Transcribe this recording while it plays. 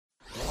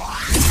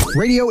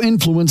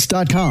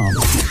radioinfluence.com.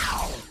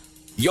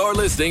 You're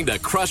listening to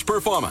Crush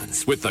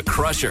Performance with the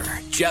Crusher,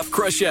 Jeff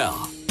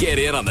Crushell. Get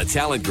in on the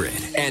talent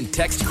grid and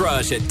text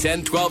Crush at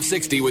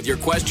 10-1260 with your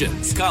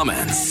questions,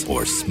 comments,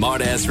 or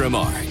smart-ass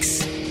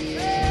remarks.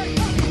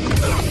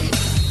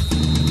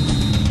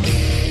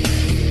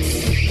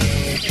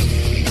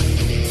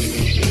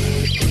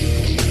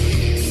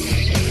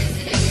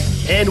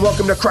 And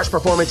welcome to Crush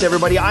Performance,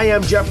 everybody. I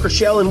am Jeff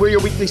Crushell, and we're your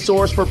weekly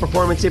source for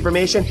performance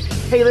information.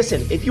 Hey,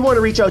 listen, if you want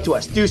to reach out to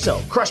us, do so.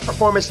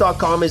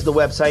 Crushperformance.com is the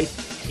website.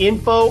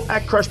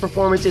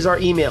 info@crushperformance is our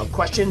email.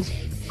 Questions,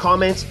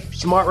 comments,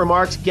 smart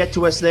remarks, get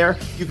to us there.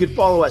 You can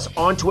follow us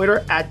on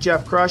Twitter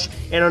 @JeffCrush,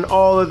 and on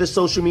all of the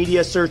social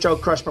media, search out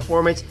Crush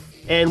Performance,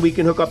 and we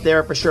can hook up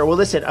there for sure. Well,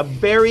 listen, a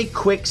very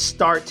quick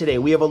start today.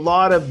 We have a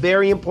lot of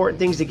very important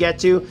things to get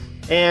to,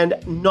 and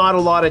not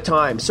a lot of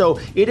time. So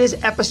it is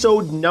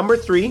episode number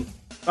 3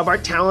 of our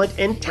Talent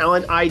and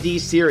Talent ID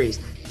series.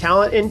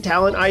 Talent and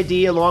Talent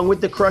ID, along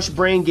with the Crush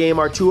Brain Game,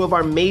 are two of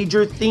our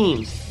major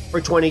themes for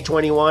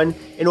 2021.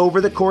 And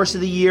over the course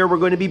of the year, we're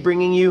going to be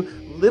bringing you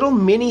little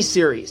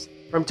mini-series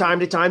from time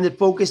to time that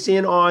focus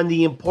in on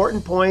the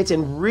important points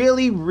and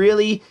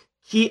really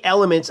key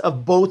elements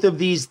of both of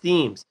these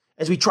themes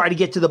as we try to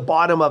get to the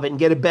bottom of it and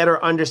get a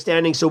better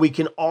understanding so we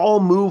can all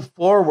move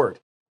forward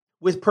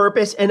with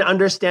purpose and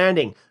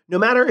understanding. No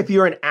matter if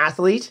you're an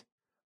athlete,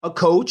 a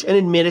coach, an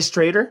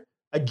administrator,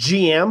 a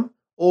GM,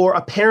 or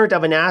a parent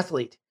of an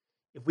athlete,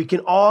 if we can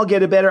all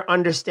get a better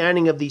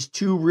understanding of these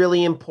two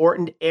really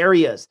important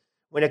areas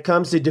when it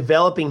comes to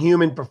developing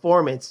human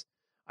performance,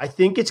 I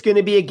think it's going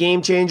to be a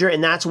game changer,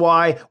 and that's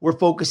why we're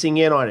focusing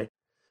in on it.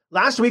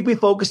 Last week, we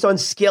focused on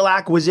skill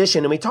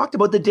acquisition, and we talked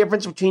about the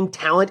difference between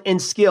talent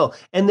and skill.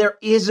 And there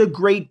is a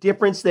great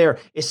difference there,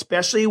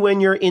 especially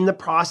when you're in the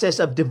process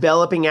of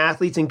developing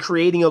athletes and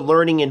creating a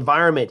learning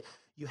environment.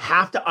 You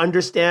have to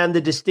understand the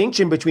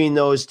distinction between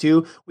those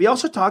two. We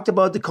also talked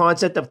about the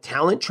concept of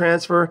talent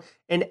transfer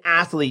and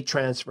athlete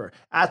transfer.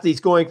 Athletes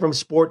going from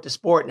sport to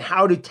sport, and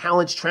how do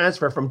talents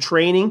transfer from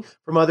training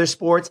from other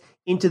sports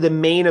into the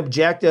main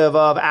objective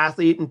of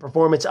athlete and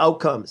performance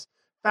outcomes.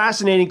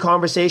 Fascinating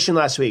conversation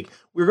last week.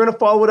 We're going to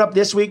follow it up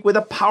this week with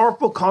a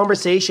powerful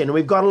conversation, and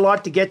we've got a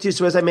lot to get to.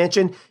 So as I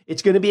mentioned,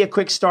 it's going to be a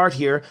quick start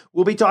here.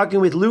 We'll be talking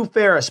with Lou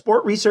Fair, a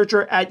sport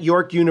researcher at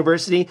York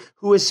University,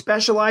 who is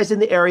specialized in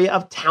the area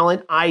of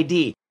talent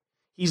ID.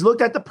 He's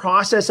looked at the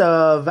process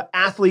of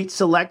athlete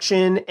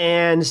selection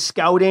and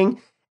scouting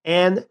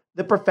and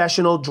the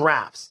professional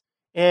drafts.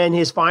 And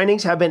his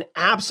findings have been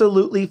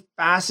absolutely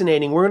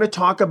fascinating. We're going to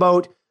talk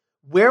about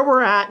where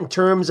we're at in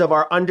terms of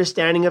our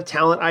understanding of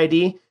talent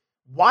ID,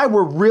 why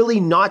we're really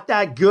not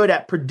that good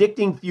at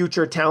predicting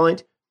future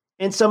talent,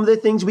 and some of the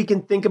things we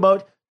can think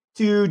about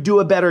to do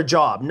a better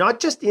job, not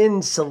just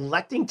in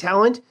selecting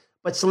talent,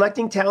 but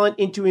selecting talent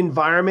into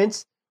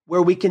environments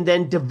where we can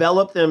then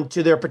develop them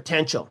to their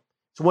potential.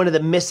 It's one of the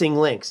missing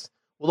links.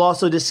 We'll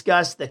also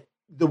discuss the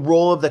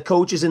role of the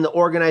coaches in the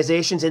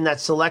organizations in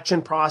that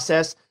selection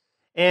process.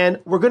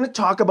 And we're going to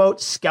talk about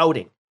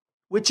scouting,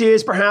 which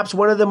is perhaps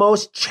one of the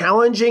most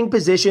challenging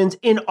positions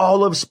in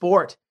all of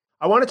sport.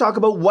 I want to talk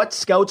about what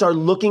scouts are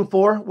looking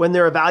for when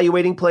they're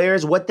evaluating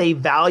players, what they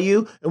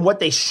value, and what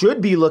they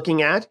should be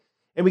looking at.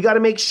 And we got to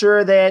make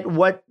sure that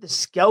what the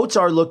scouts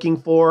are looking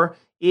for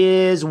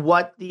is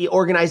what the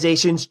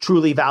organizations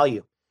truly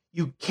value.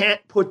 You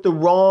can't put the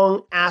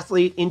wrong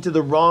athlete into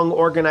the wrong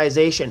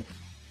organization.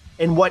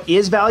 And what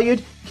is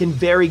valued can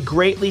vary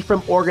greatly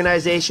from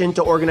organization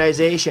to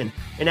organization.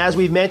 And as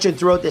we've mentioned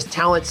throughout this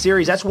talent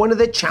series, that's one of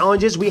the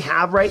challenges we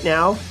have right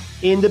now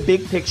in the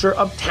big picture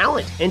of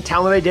talent and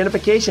talent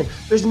identification.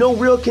 There's no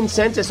real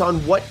consensus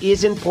on what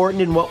is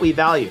important and what we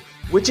value,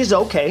 which is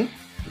okay.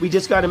 We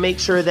just got to make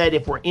sure that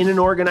if we're in an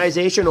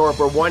organization or if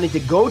we're wanting to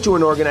go to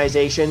an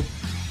organization,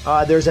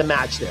 there's a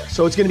match there.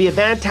 So it's going to be a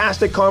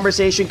fantastic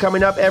conversation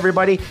coming up,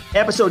 everybody.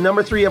 Episode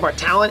number 3 of our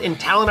Talent and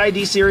Talent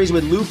ID series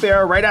with Lou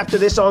Fair right after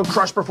this on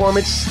Crush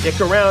Performance.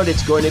 Stick around.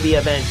 It's going to be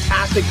a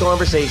fantastic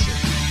conversation.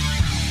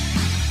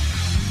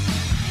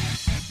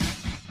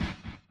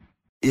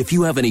 If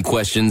you have any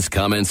questions,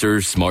 comments, or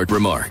smart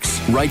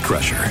remarks, write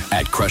Crusher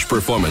at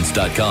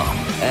crushperformance.com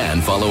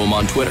and follow him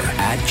on Twitter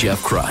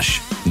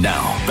 @JeffCrush.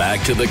 Now,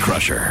 back to the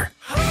Crusher.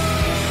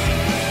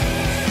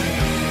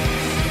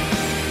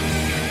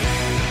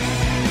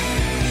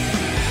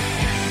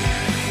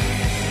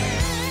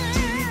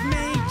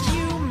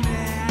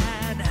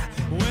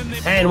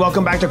 And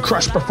welcome back to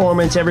Crush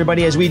Performance,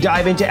 everybody, as we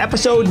dive into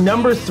episode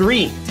number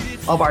 3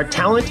 of our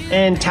Talent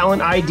and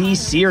Talent ID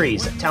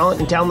series. Talent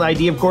and Talent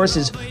ID, of course,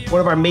 is one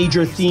of our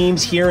major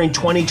themes here in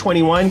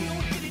 2021.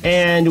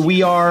 And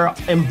we are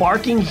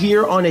embarking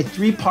here on a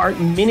 3-part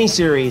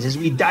mini-series as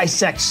we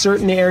dissect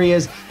certain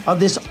areas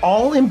of this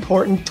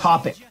all-important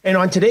topic. And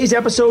on today's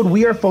episode,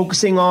 we are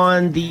focusing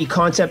on the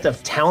concept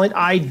of talent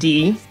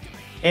ID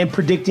and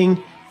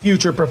predicting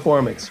future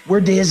performance. We're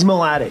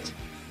dismal at it.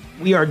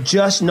 We are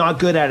just not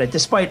good at it,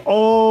 despite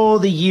all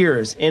the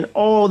years and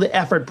all the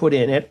effort put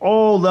in at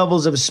all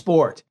levels of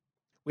sport.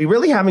 We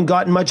really haven't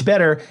gotten much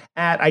better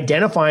at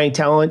identifying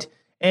talent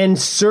And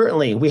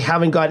certainly we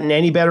haven't gotten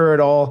any better at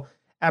all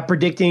at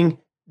predicting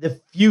the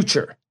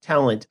future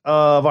talent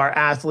of our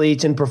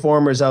athletes and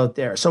performers out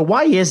there. So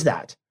why is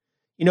that?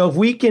 If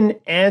we can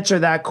answer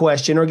that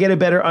question or get a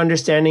better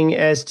understanding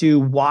as to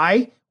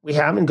why we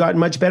haven't gotten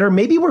much better,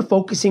 maybe we're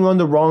focusing on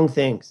the wrong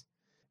things.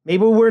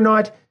 Maybe we're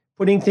not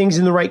putting things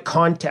in the right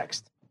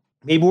context.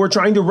 Maybe we're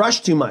trying to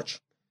rush too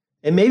much.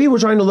 And maybe we're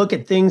trying to look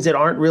at things that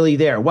aren't really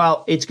there.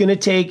 Well, it's going to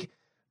take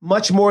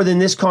much more than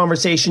this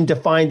conversation to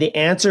find the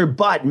answer,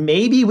 but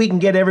maybe we can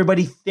get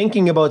everybody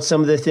thinking about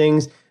some of the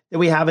things that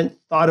we haven't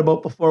thought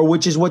about before,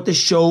 which is what the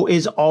show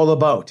is all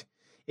about.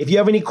 If you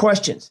have any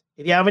questions,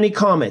 if you have any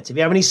comments, if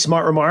you have any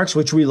smart remarks,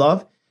 which we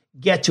love,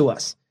 get to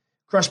us.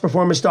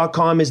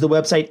 Crushperformance.com is the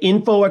website.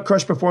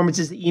 info@crushperformance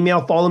is the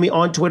email. Follow me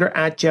on Twitter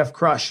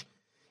 @JeffCrush.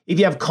 If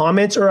you have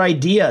comments or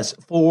ideas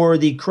for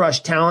the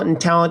Crush Talent and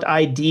Talent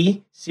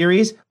ID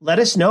series, let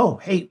us know.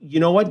 Hey, you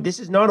know what? This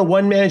is not a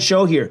one-man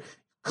show here.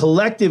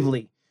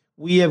 Collectively,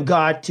 we have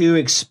got to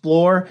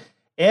explore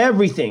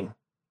everything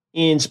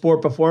in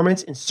sport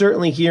performance, and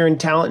certainly here in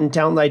Talent and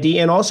Talent ID,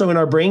 and also in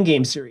our Brain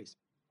Game series,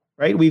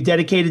 right? We've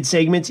dedicated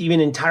segments, even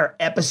entire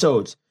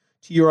episodes,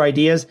 to your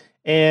ideas,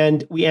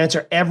 and we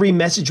answer every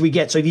message we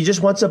get. So if you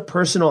just want some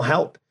personal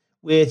help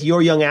with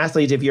your young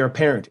athletes, if you're a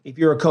parent, if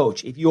you're a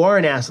coach, if you are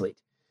an athlete,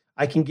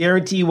 I can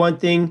guarantee you one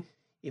thing: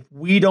 if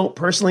we don't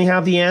personally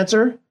have the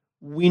answer,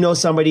 we know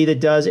somebody that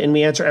does, and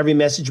we answer every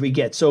message we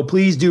get. So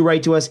please do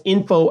write to us.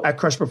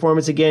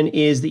 info@crushperformance, again,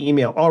 is the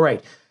email. All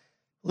right,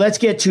 let's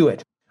get to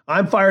it.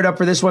 I'm fired up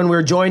for this one.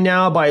 We're joined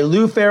now by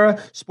Lou Farah,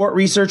 sport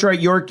researcher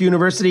at York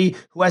University,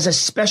 who has a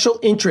special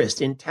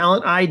interest in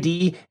talent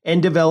ID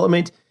and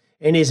development,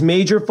 and his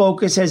major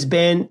focus has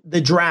been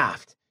the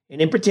draft,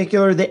 and in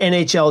particular, the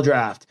NHL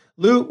draft.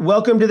 Lou,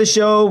 welcome to the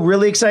show.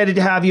 Really excited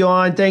to have you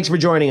on. Thanks for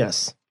joining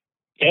us.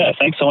 Yeah,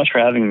 thanks so much for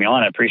having me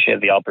on. I appreciate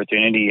the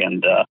opportunity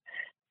and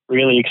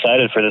really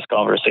excited for this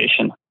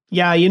conversation.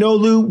 Yeah,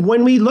 Lou,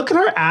 when we look at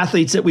our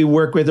athletes that we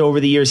work with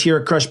over the years here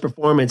at Crush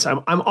Performance,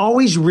 I'm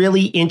always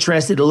really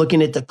interested in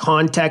looking at the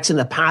context and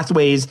the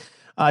pathways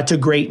to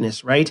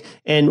greatness, right?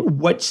 And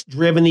what's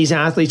driven these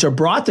athletes or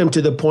brought them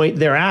to the point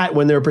they're at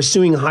when they're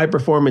pursuing high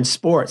performance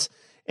sports.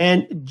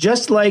 And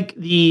just like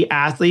the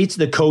athletes,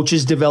 the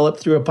coaches develop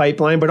through a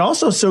pipeline, but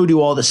also so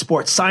do all the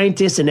sports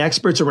scientists and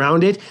experts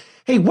around it.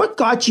 Hey, what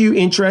got you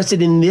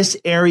interested in this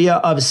area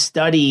of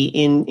study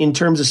in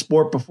terms of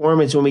sport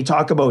performance when we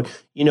talk about,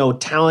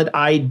 talent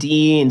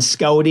ID and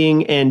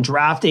scouting and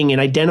drafting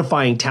and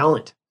identifying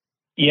talent?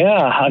 Yeah,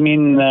 I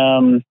mean,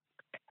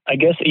 I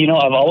guess,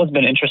 I've always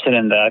been interested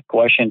in that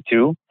question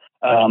too.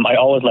 I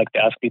always like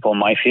to ask people in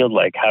my field,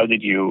 like, how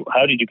did you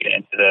get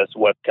into this?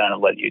 What kind of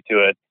led you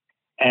to it?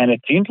 And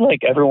it seems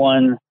like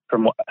everyone,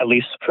 at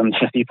least from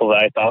the people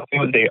that I talked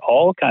to, they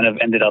all kind of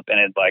ended up in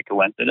it by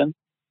coincidence.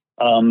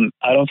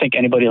 I don't think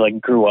anybody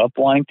grew up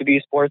wanting to be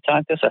a sports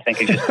scientist. I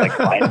think it just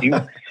finds you.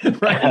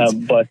 Right.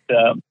 But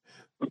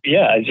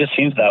it just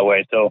seems that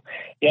way. So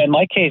yeah, in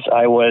my case,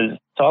 I was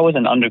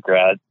an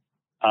undergrad.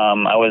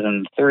 I was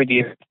in third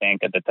year, I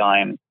think, at the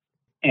time,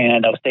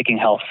 and I was taking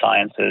health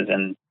sciences,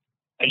 and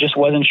I just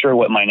wasn't sure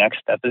what my next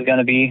step is going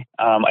to be.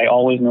 I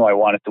always knew I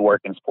wanted to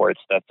work in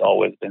sports. That's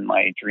always been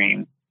my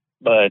dream,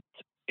 but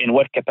in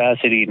what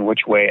capacity, in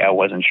which way, I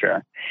wasn't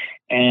sure.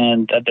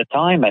 And at the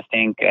time, I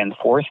think in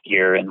fourth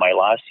year, in my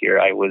last year,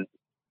 I was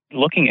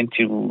looking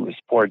into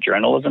sport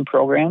journalism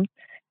programs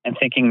and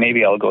thinking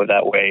maybe I'll go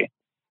that way.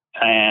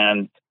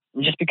 And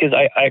just because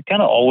I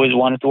kind of always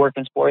wanted to work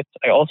in sports,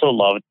 I also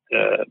loved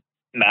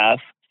math,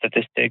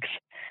 statistics.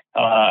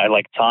 I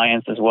liked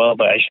science as well,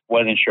 but I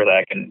wasn't sure that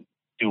I can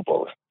do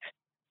both.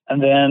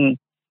 And then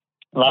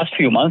last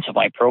few months of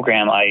my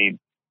program,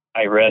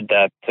 I read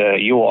that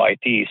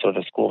UOIT, so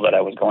the school that I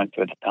was going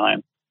to at the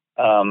time,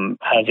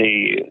 has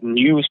a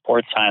new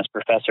sports science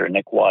professor,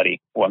 Nick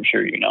Waddy, who I'm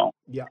sure you know.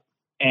 Yeah.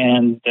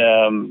 And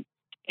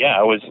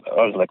I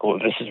was like, well,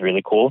 this is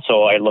really cool.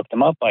 So I looked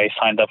him up. I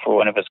signed up for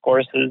one of his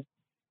courses,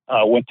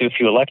 went to a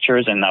few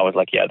lectures, and I was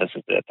like, yeah, this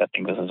is it. I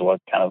think this is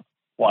what I kind of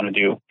want to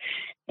do.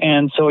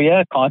 And so,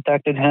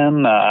 contacted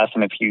him, asked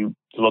him if he was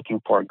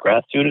looking for a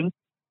grad student.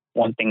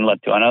 One thing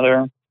led to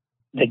another.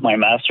 Did my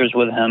master's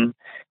with him.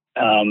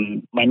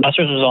 My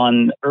master's was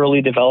on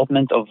early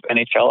development of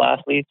NHL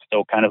athletes,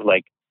 so kind of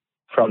like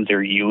from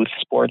their youth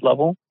sport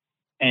level.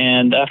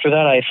 And after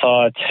that, I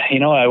thought,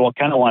 I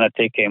kind of want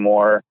to take a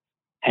more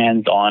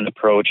hands-on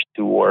approach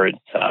towards,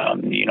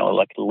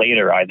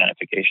 later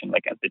identification,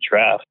 like at the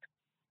draft,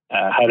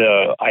 how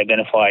to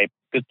identify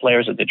good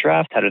players at the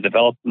draft, how to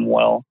develop them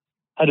well,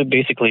 how to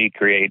basically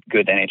create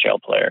good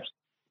NHL players.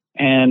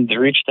 And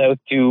reached out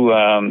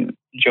to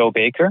Joe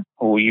Baker,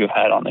 who you've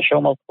had on the show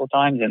multiple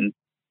times, and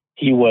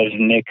he was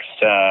Nick's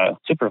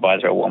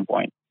supervisor at one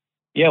point.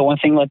 Yeah, one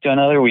thing led to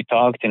another. We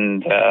talked,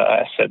 and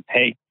I said,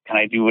 hey, can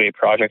I do a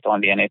project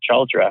on the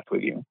NHL draft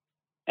with you?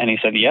 And he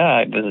said,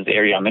 yeah, this is the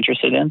area I'm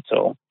interested in.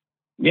 So,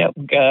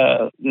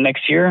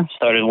 next year,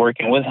 started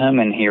working with him,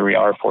 and here we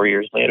are 4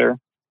 years later,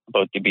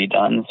 about to be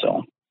done.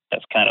 So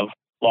that's kind of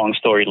long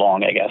story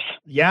long, I guess.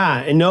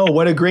 Yeah, and no,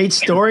 what a great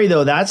story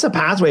though. That's a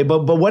pathway,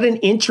 but what an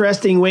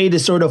interesting way to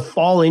sort of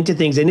fall into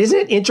things. And isn't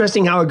it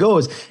interesting how it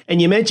goes?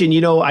 And you mentioned,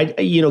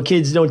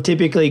 kids don't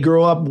typically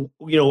grow up,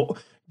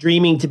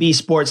 dreaming to be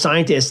sports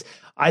scientists.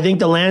 I think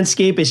the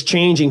landscape is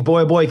changing.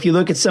 Boy, if you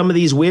look at some of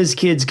these whiz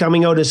kids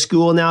coming out of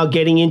school now,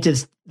 getting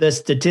into the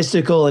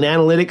statistical and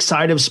analytics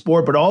side of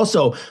sport, but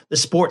also the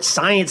sports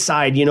science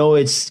side,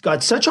 it's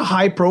got such a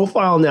high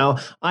profile now.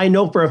 I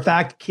know for a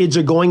fact kids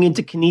are going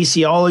into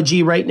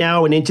kinesiology right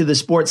now and into the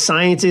sports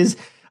sciences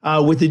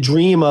with the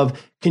dream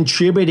of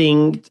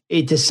contributing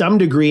to some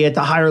degree at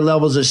the higher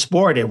levels of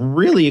sport. A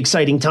really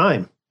exciting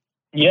time.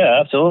 Yeah,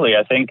 absolutely.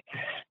 I think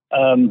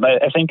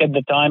at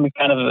the time,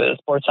 kind of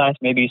sports science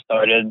maybe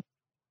started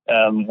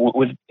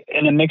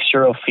in a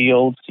mixture of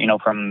fields,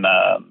 from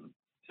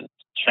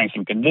strength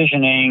and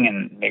conditioning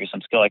and maybe some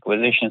skill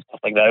acquisition, stuff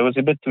like that. It was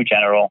a bit too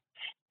general.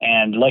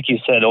 And like you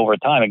said, over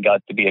time, it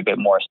got to be a bit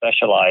more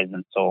specialized.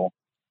 And so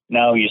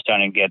now you're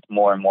starting to get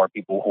more and more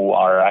people who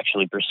are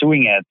actually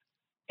pursuing it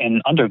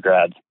in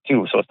undergrad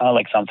too. So it's not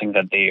like something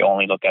that they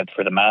only look at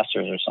for the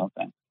masters or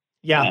something.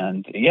 Yeah.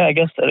 And yeah, I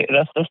guess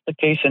that's the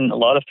case in a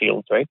lot of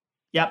fields, right?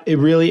 Yeah, it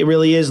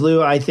really is,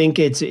 Lou. I think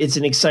it's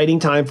an exciting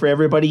time for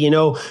everybody.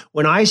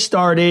 When I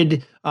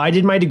started, I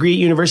did my degree at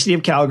University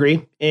of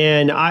Calgary,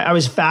 and I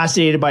was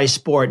fascinated by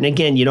sport. And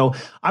again,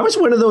 I was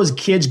one of those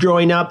kids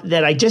growing up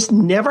that I just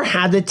never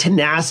had the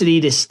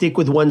tenacity to stick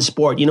with one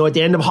sport. At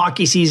the end of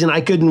hockey season, I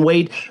couldn't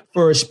wait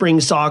for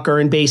spring soccer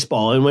and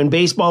baseball. And when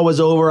baseball was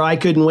over, I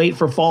couldn't wait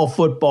for fall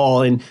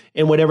football and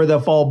whatever the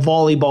fall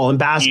volleyball and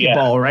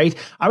basketball, right?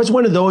 I was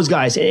one of those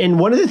guys. And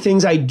one of the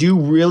things I do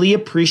really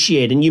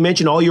appreciate, and you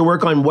mentioned all your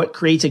work on what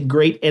creates a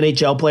great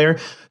NHL player.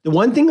 The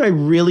one thing I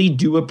really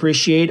do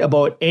appreciate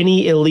about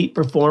any elite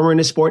performer in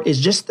a sport is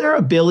just their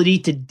ability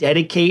to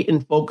dedicate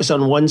and focus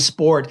on one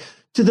sport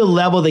to the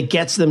level that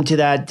gets them to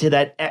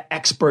that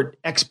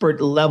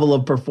expert level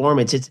of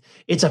performance.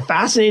 It's a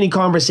fascinating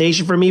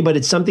conversation for me, but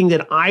it's something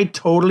that I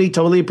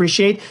totally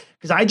appreciate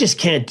because I just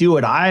can't do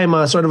it. I am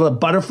a sort of a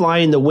butterfly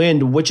in the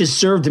wind, which has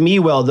served me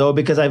well though,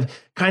 because I've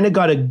kind of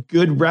got a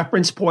good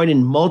reference point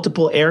in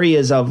multiple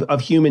areas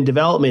of human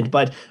development.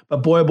 But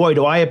boy,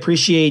 do I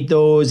appreciate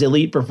those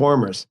elite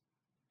performers.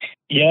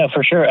 Yeah,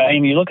 for sure. I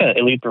mean, you look at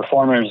elite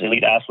performers,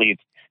 elite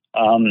athletes,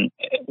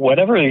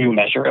 whatever you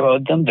measure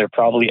about them, they're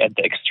probably at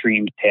the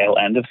extreme tail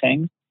end of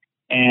things.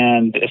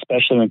 And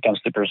especially when it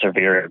comes to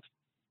perseverance,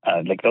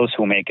 like those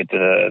who make it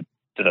to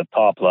the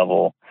top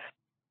level,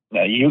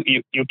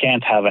 you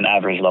can't have an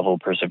average level of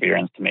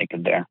perseverance to make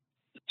it there.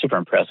 It's super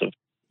impressive.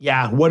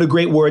 Yeah, what a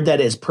great word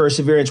that is,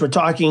 perseverance. We're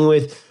talking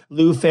with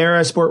Lou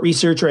Farah, sport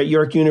researcher at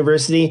York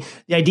University.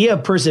 The idea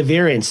of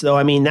perseverance, though,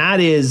 I mean, that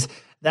is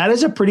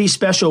a pretty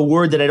special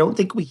word that I don't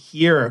think we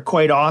hear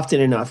quite often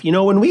enough.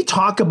 When we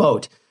talk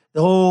about the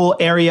whole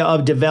area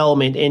of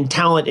development and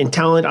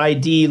talent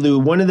ID, Lou,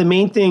 one of the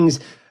main things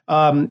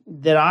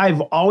that I've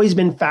always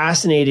been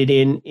fascinated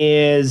in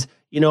is,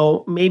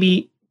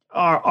 maybe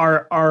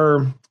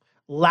our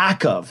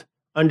lack of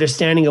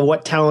understanding of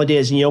what talent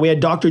is. We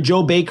had Dr.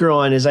 Joe Baker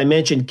on, as I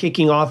mentioned,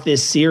 kicking off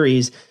this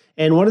series.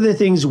 And one of the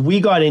things we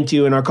got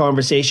into in our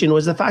conversation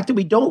was the fact that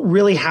we don't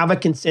really have a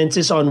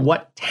consensus on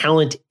what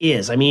talent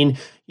is. I mean,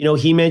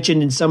 he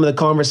mentioned in some of the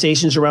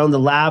conversations around the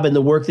lab and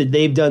the work that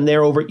they've done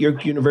there over at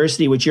York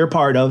University, which you're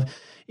part of,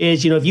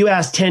 is, if you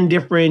ask 10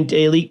 different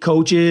elite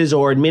coaches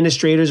or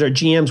administrators or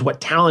GMs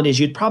what talent is,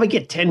 you'd probably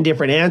get 10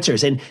 different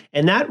answers. And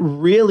that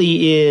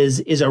really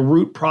is a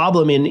root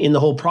problem in the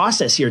whole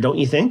process here, don't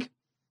you think?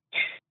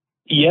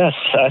 Yes,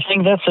 I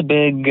think that's a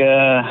big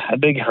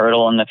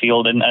hurdle in the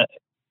field, and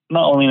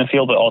not only in the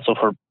field, but also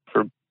for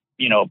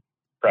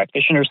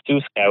practitioners too,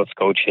 scouts,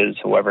 coaches,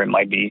 whoever it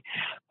might be.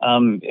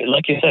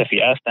 Like you said, if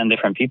you ask 10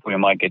 different people, you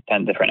might get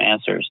 10 different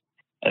answers.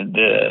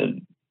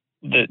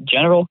 The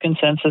general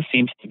consensus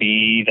seems to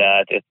be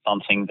that it's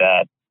something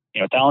that,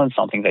 talent is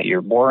something that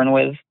you're born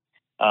with,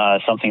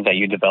 something that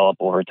you develop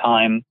over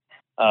time,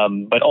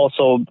 but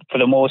also for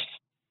the most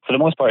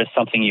part, it's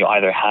something you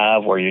either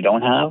have or you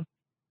don't have.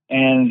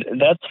 And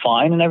that's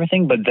fine and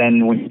everything. But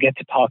then when you get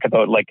to talk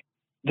about like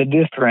the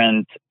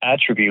different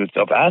attributes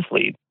of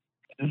athletes,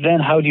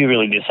 then how do you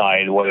really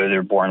decide whether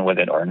they're born with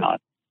it or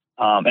not?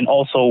 And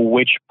also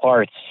which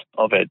parts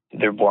of it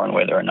they're born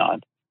with or not.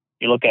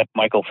 You look at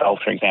Michael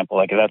Phelps, for example,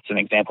 like that's an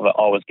example that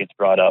always gets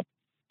brought up.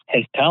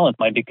 His talent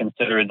might be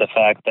considered the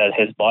fact that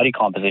his body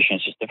composition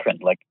is just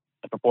different, like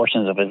the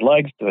proportions of his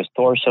legs to his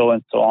torso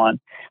and so on.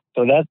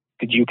 So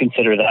could you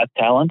consider that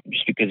talent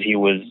just because he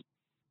was,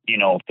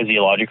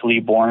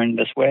 physiologically born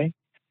this way?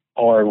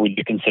 Or would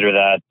you consider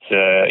that,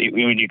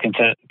 would you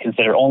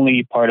consider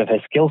only part of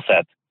his skill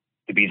set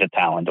to be the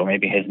talent, or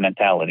maybe his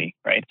mentality,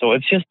 right? So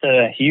it's just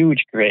a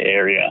huge gray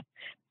area,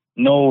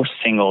 no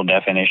single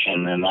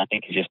definition, and I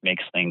think it just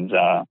makes things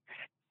a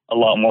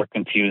lot more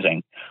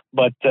confusing.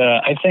 But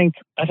I think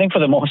for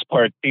the most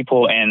part,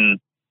 people in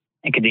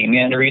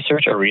academia and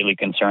research are really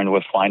concerned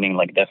with finding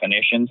like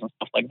definitions and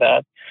stuff like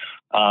that.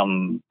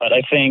 But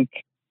I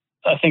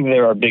think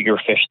there are bigger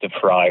fish to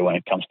fry when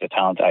it comes to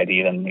talent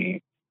ID than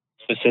we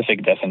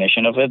specific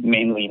definition of it,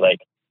 mainly like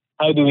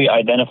how do we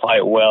identify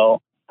it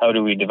well? How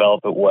do we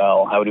develop it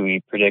well? How do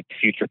we predict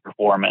future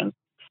performance?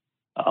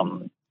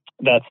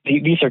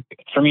 These are,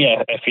 for me,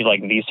 I feel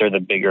like these are the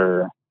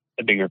bigger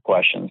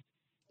questions.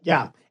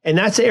 Yeah. And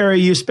that's the area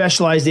you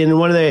specialized in. And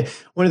one of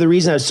the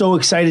reasons I was so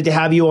excited to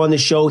have you on the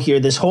show here,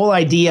 this whole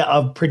idea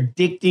of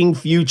predicting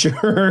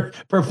future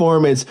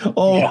performance.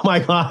 Oh my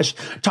gosh.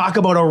 Talk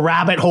about a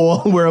rabbit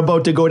hole we're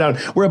about to go down.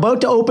 We're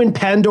about to open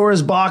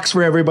Pandora's box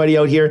for everybody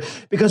out here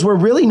because we're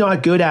really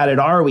not good at it,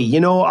 are we? You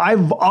know,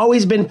 I've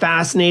always been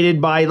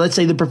fascinated by, let's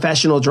say, the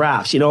professional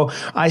drafts. You know,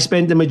 I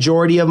spent the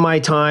majority of my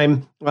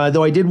time,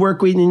 though I did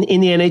work in the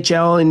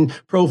NHL and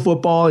pro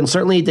football, and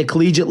certainly at the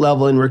collegiate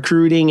level in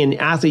recruiting and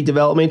athlete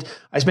development.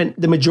 I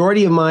spent the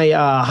majority of my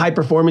high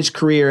performance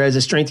career as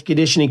a strength and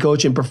conditioning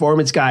coach and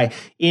performance guy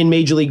in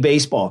Major League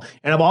Baseball.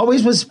 And I've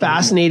always was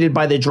fascinated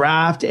by the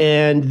draft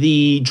and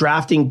the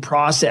drafting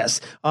process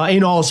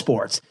in all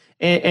sports.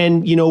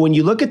 And, you know, when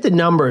you look at the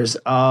numbers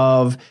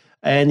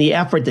and the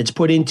effort that's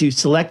put into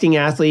selecting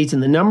athletes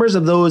and the numbers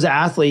of those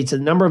athletes,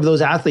 and the number of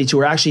those athletes who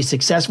are actually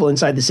successful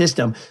inside the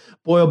system,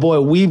 boy, oh boy,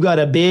 we've got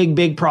a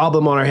big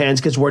problem on our hands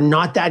because we're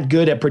not that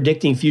good at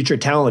predicting future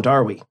talent,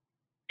 are we?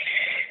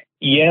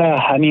 Yeah,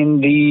 I mean,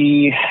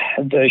 the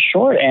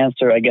short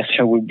answer, I guess,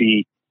 would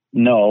be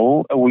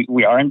no,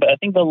 we aren't. But I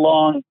think the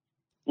long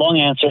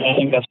answer, I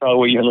think that's probably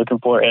what you're looking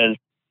for, is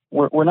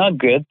we're not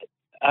good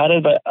at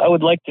it. But I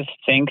would like to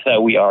think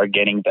that we are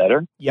getting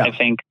better. Yeah, I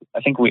think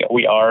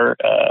we are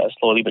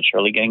slowly but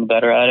surely getting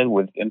better at it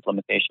with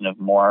implementation of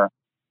more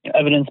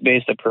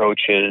evidence-based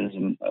approaches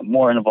and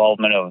more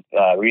involvement of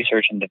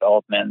research and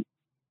development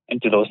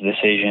into those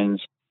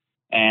decisions.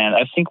 And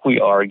I think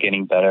we are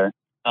getting better.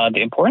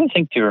 The important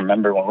thing to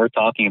remember when we're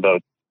talking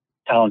about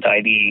talent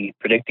ID,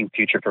 predicting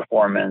future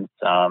performance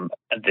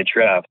at the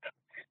draft,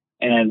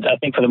 and I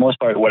think for the most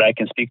part, what I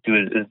can speak to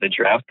is the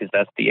draft, because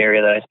that's the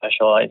area that I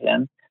specialize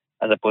in,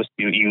 as opposed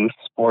to youth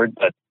sport.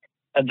 But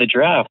at the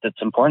draft,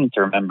 it's important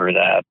to remember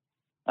that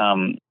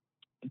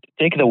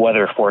take the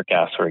weather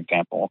forecast, for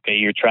example. Okay,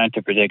 you're trying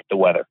to predict the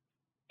weather.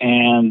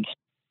 And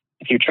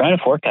if you're trying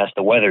to forecast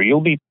the weather,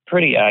 you'll be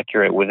pretty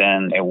accurate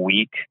within a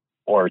week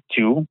or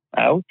two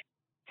out,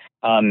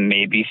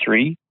 maybe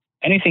 3.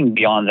 Anything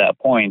beyond that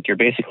point, you're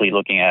basically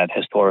looking at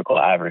historical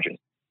averages,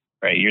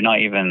 right? You're not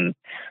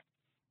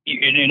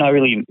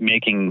really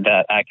making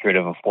that accurate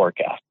of a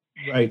forecast.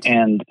 Right.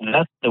 And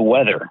that's the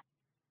weather,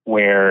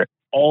 where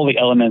all the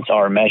elements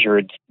are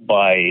measured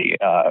by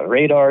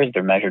radars,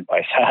 they're measured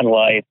by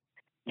satellites.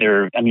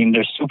 They're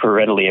super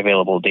readily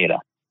available data.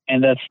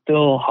 And that's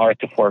still hard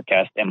to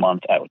forecast a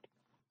month out.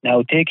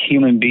 Now take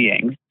human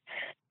beings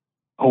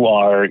who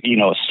are,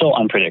 so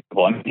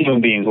unpredictable. I mean,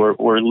 human beings,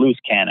 we're loose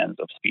cannons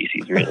of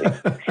species, really.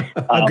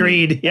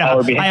 Agreed.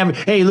 Yeah.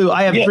 Hey, Lou,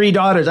 I have 3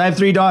 daughters.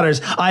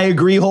 I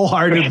agree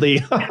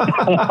wholeheartedly.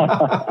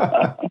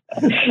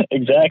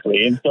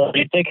 Exactly. And so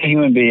you take a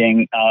human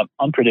being,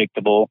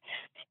 unpredictable,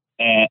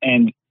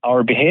 and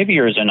our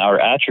behaviors and our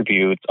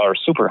attributes are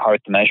super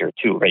hard to measure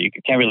too, right? You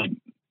can't really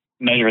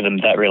measure them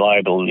that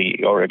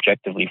reliably or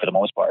objectively for the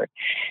most part.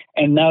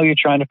 And now you're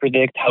trying to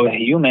predict how a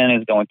human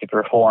is going to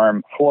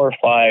perform 4,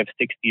 5,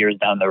 6 years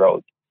down the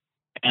road.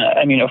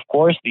 Of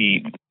course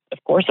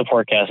the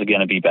forecast is going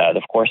to be bad.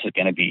 Of course it's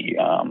going to be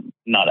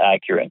not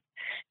accurate,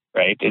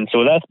 right? And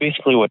so that's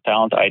basically what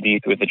Talent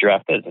ID with the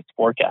draft is. It's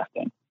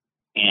forecasting.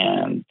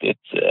 And it's,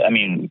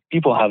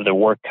 people have their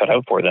work cut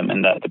out for them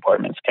in that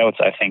department. Scouts,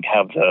 I think,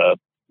 have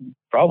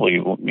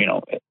probably,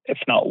 if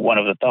not one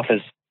of the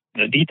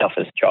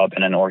toughest job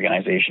in an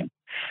organization.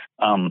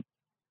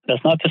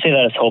 That's not to say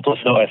that it's hopeless,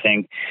 though. I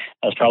think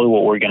that's probably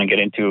what we're going to get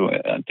into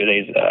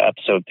today's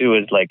episode too,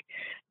 is like,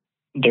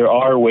 there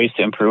are ways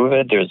to improve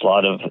it. There's a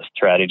lot of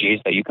strategies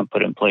that you can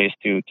put in place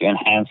to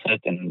enhance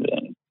it, and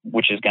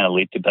which is going to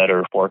lead to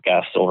better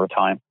forecasts over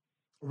time.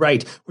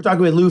 Right. We're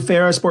talking with Lou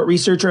Farah, sport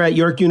researcher at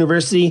York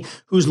University,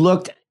 who's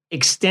looked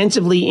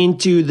extensively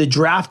into the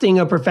drafting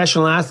of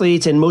professional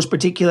athletes, and most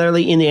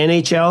particularly in the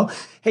NHL.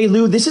 Hey,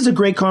 Lou, this is a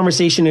great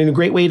conversation and a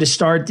great way to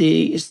start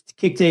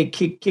kick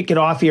it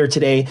off here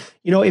today.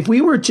 If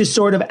we were to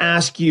sort of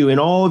ask you, in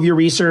all of your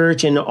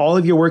research and all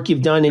of your work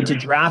you've done into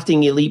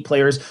drafting elite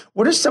players,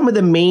 what are some of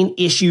the main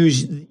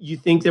issues you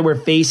think that we're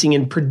facing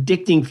in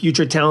predicting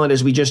future talent,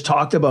 as we just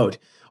talked about?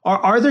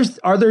 Are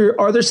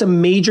there some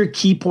major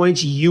key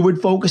points you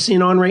would focus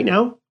in on right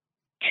now?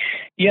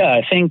 Yeah,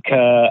 I think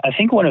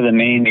one of the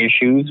main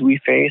issues we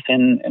face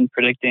in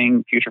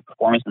predicting future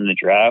performance in the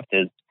draft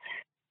is,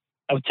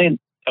 I would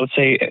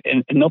say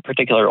in no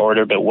particular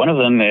order, but one of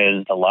them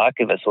is the lack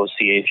of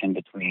association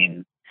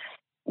between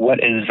what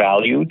is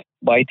valued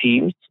by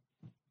teams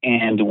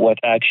and what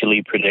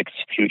actually predicts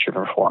future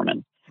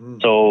performance.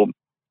 So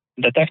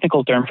the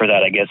technical term for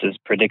that, I guess, is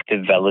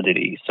predictive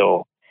validity.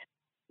 So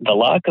the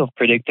lack of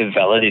predictive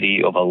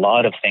validity of a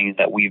lot of things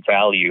that we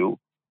value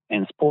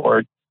in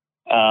sport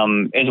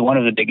is one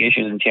of the big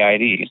issues in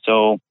TID.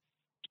 So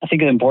I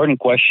think an important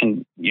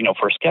question,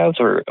 for scouts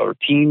or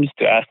teams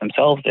to ask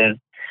themselves is,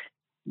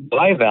 do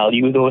I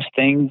value those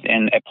things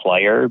in a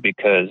player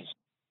because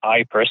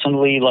I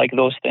personally like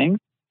those things,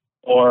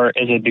 or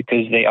is it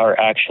because they are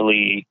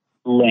actually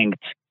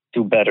linked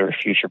to better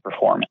future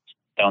performance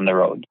down the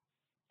road?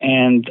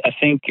 And I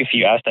think if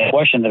you ask that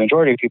question, the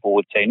majority of people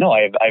would say, no,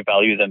 I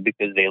value them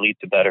because they lead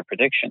to better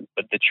predictions.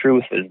 But the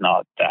truth is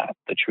not that.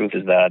 The truth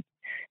is that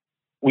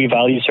we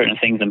value certain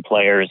things in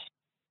players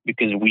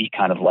because we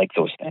kind of like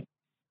those things.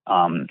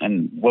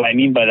 And what I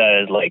mean by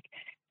that is like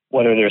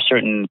whether there are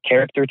certain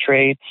character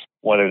traits,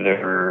 whether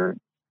they're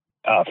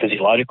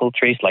physiological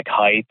traits like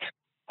height,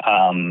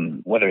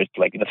 whether it's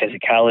like the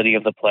physicality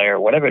of the player,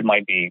 whatever it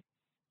might be.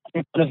 I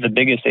think one of the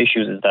biggest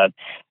issues is that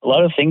a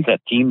lot of things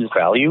that teams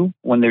value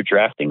when they're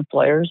drafting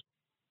players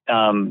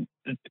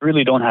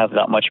really don't have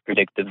that much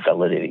predictive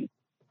validity.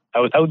 I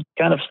would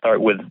kind of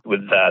start with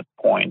that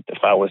point if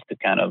I was to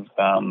kind of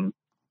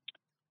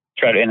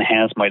try to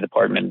enhance my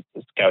department's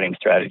scouting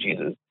strategies.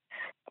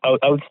 I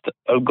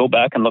would go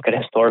back and look at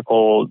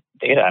historical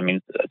data. I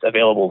mean, it's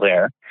available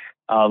there.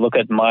 Look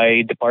at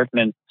my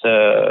department's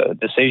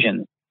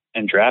decisions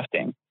in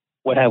drafting.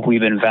 What have we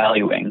been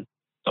valuing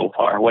so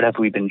far? What have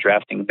we been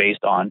drafting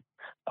based on?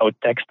 I would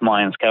text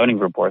my scouting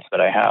reports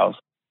that I have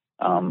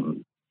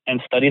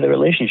and study the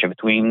relationship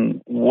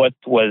between what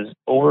was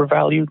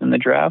overvalued in the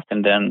draft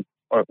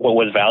or what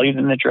was valued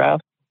in the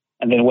draft,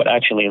 and then what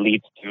actually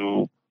leads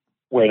to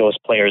where those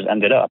players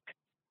ended up,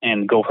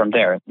 and go from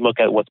there. Look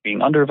at what's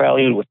being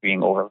undervalued, what's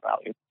being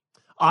overvalued.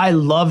 I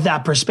love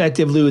that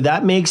perspective, Lou.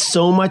 That makes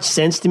so much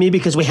sense to me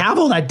because we have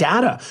all that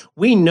data.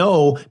 We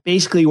know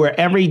basically where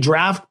every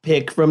draft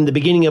pick from the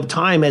beginning of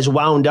time has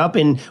wound up,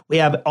 and we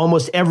have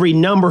almost every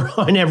number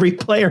on every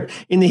player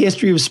in the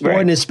history of sport,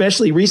 right, and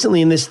especially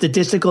recently in this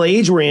statistical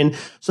age we're in.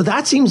 So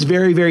that seems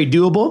very, very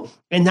doable.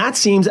 And that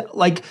seems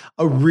like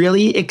a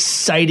really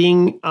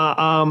exciting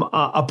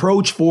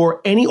approach for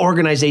any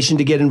organization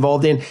to get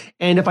involved in.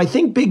 And if I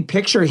think big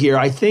picture here,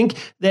 I think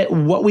that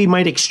what we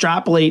might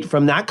extrapolate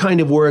from that kind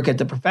of work at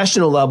the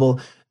professional level,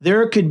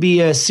 there could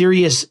be a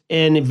serious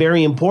and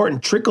very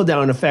important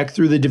trickle-down effect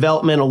through the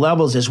developmental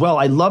levels as well.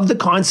 I love the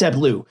concept,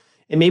 Lou.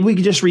 And maybe we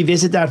could just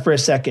revisit that for a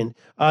second.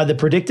 The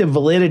predictive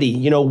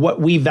validity,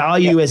 what we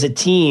value as a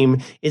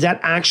team, is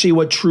that actually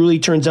what truly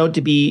turns out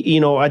to be,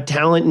 a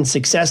talent and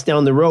success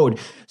down the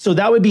road. So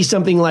that would be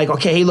something like,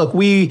 okay, hey, look,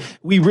 we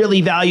really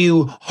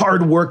value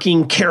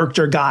hardworking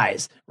character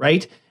guys,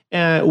 right?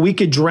 We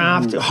could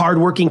draft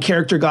hardworking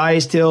character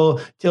guys till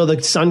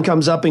the sun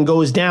comes up and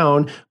goes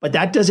down, but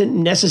that doesn't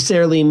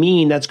necessarily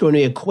mean that's going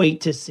to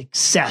equate to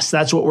success.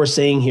 That's what we're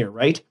saying here,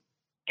 right?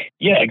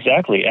 Yeah,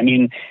 exactly. I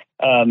mean,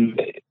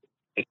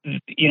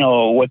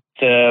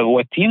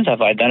 what teams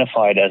have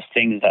identified as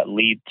things that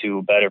lead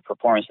to better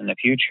performance in the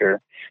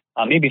future,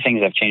 maybe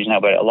things have changed now,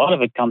 but a lot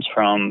of it comes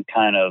from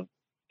kind of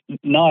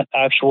not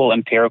actual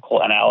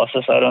empirical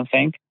analysis, I don't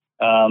think.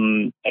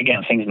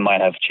 Again, things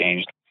might have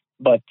changed,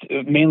 but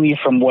mainly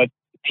from what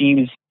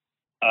teams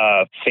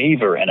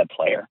favor in a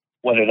player,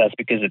 whether that's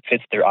because it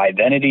fits their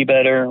identity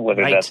better,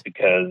 whether right, that's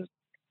because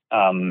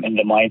in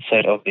the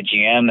mindset of the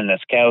GM and the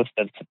scouts,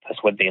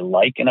 that's what they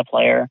like in a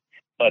player.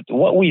 But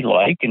what we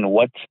like and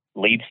what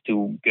leads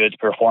to good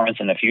performance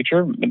in the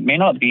future may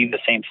not be the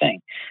same thing.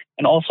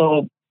 And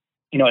also,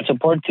 it's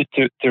important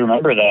to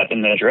remember that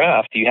in the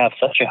draft, you have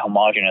such a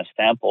homogeneous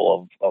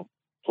sample of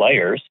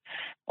players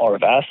or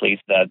of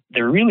athletes that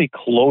they're really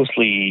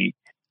closely,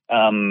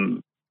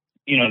 their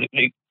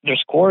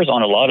scores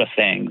on a lot of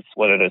things,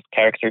 whether there's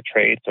character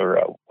traits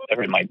or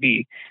whatever it might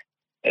be,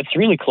 it's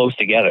really close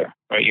together,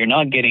 right? You're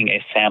not getting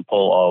a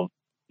sample of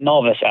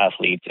novice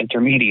athletes,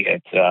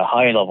 intermediate,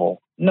 high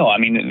level. No, I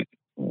mean,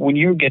 when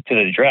you get to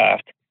the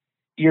draft,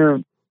 you're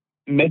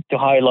mid to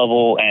high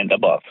level and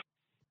above.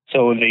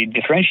 So the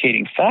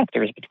differentiating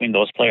factors between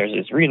those players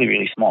is really,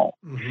 really small.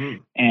 Mm-hmm.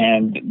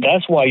 And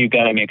that's why you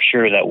got to make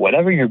sure that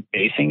whatever you're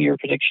basing your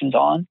predictions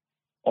on,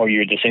 or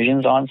your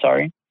decisions on,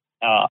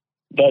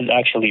 does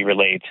actually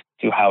relate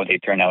to how they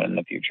turn out in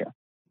the future.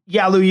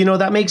 Yeah, Lou,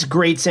 that makes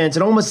great sense.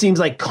 It almost seems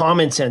like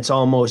common sense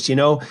almost,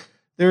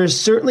 There's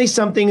certainly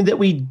something that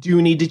we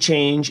do need to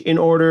change in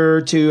order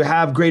to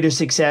have greater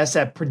success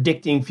at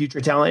predicting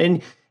future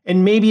talent.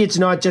 And maybe it's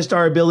not just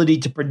our ability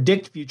to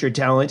predict future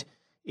talent.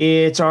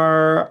 It's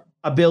our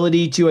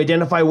ability to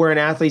identify where an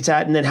athlete's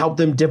at and then help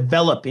them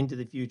develop into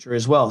the future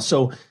as well.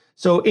 So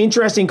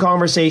interesting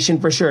conversation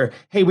for sure.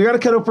 Hey, we got to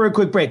cut out for a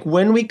quick break.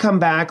 When we come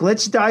back,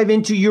 let's dive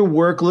into your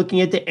work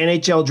looking at the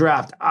NHL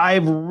draft.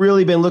 I've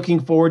really been looking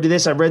forward to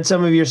this. I've read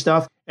some of your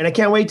stuff, and I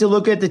can't wait to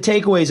look at the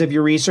takeaways of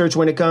your research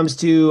when it comes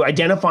to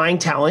identifying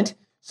talent,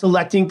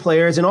 selecting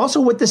players, and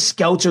also what the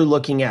scouts are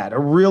looking at. A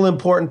real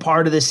important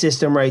part of the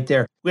system right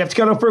there. We have to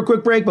cut out for a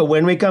quick break, but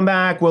when we come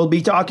back, we'll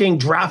be talking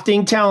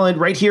drafting talent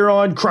right here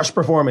on Crush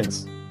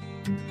Performance.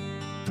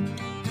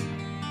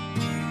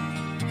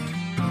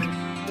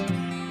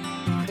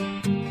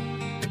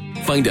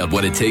 Find out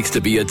what it takes to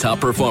be a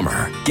top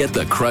performer. Get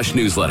the Crush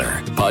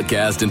newsletter,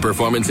 podcast, and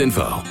performance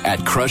info at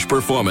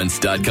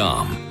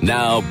crushperformance.com.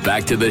 Now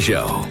back to the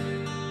show.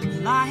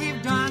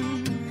 I've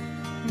done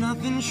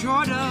nothing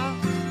short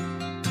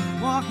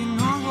of walking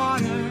on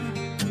water.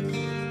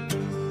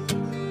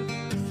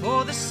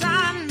 For the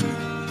sun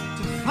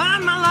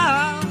find my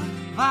love,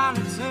 I'll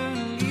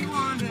eternally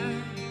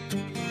wander.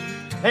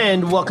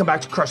 And welcome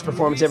back to Crush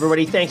Performance,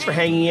 everybody. Thanks for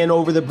hanging in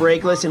over the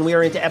break. Listen, we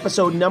are into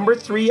episode number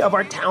 3 of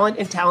our Talent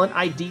and Talent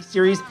ID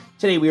series.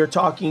 Today we are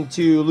talking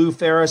to Lou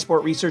Farah,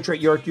 sport researcher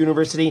at York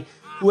University,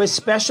 who has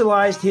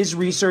specialized his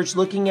research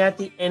looking at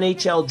the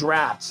NHL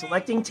draft,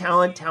 selecting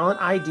talent,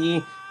 talent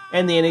ID,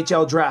 and the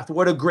NHL draft.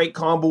 What a great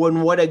combo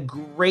and what a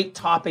great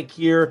topic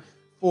here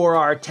for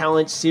our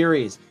talent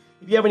series.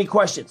 If you have any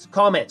questions,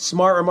 comments,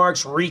 smart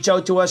remarks, reach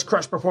out to us.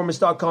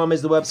 Crushperformance.com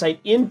is the website.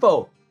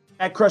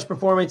 Info@Crush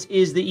Performance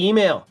is the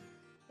email.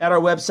 At our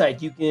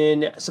website, you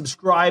can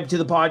subscribe to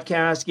the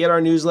podcast, get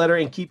our newsletter,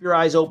 and keep your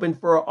eyes open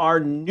for our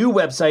new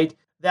website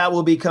that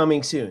will be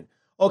coming soon.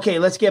 Okay,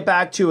 let's get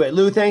back to it.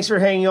 Lou, thanks for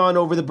hanging on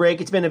over the break.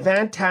 It's been a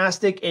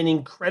fantastic and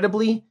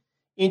incredibly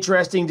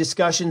interesting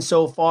discussion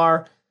so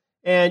far.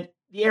 And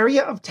the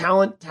area of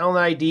talent, talent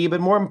ID,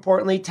 but more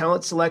importantly,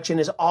 talent selection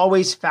has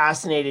always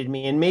fascinated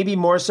me, and maybe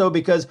more so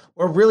because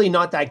we're really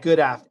not that good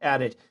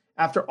at it.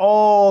 After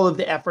all of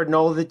the effort and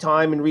all of the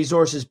time and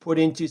resources put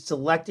into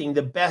selecting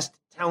the best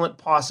talent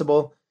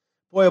possible,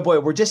 boy, oh boy,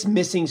 we're just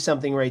missing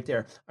something right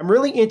there. I'm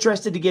really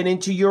interested to get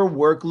into your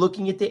work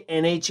looking at the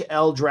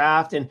NHL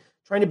draft and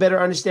trying to better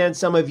understand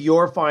some of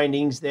your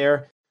findings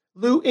there.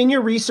 Lou, in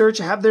your research,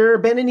 have there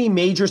been any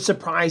major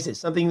surprises,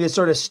 something that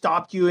sort of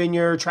stopped you in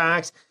your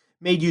tracks,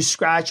 made you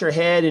scratch your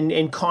head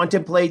and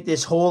contemplate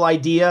this whole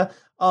idea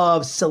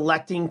of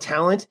selecting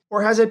talent?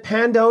 Or has it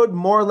panned out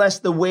more or less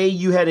the way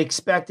you had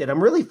expected?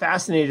 I'm really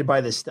fascinated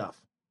by this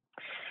stuff.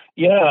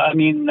 Yeah, I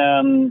mean,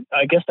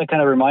 I guess that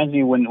kind of reminds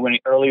me when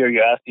earlier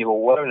you asked me, well,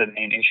 what are the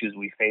main issues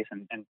we face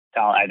in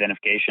talent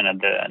identification in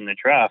the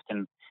draft?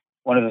 And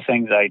one of the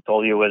things I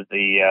told you was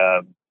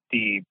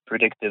the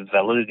predictive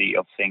validity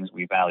of things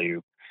we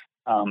value.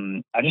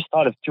 I just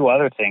thought of 2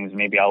 other things.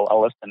 Maybe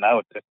I'll list them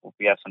out if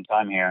we have some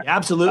time here. Yeah,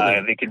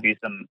 absolutely. They could be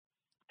some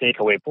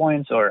takeaway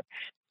points, or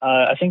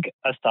I think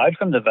aside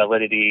from the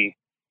validity,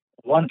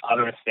 one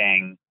other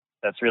thing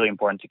that's really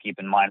important to keep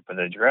in mind for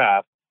the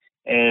draft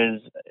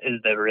is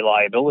the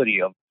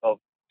reliability of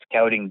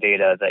scouting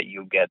data that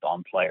you get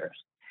on players.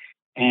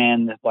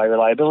 And by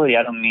reliability,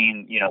 I don't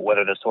mean,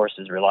 whether the source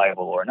is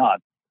reliable or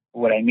not.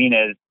 What I mean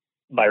is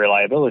by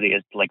reliability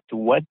is like, to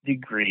what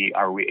degree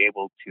are we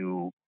able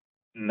to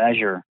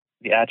measure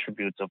the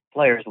attributes of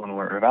players when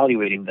we're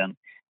evaluating them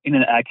in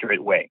an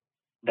accurate way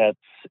that's,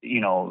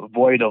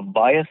 void of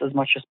bias as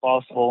much as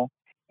possible,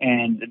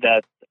 and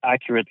that's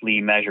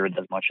accurately measured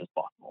as much as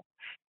possible.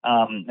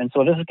 And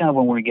so this is kind of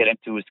when we get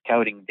into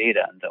scouting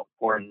data and the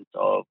importance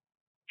of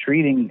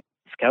treating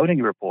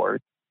scouting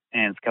reports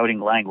and scouting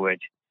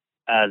language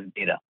as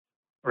data,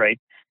 right?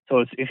 So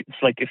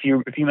it's like if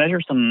you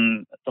measure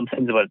some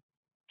things about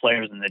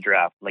players in the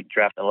draft, like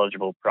draft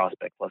eligible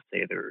prospects, let's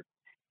say their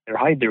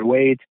height, their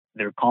weight,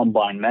 their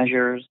combine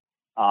measures,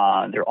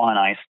 their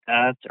on-ice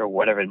stats, or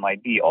whatever it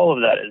might be, all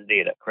of that is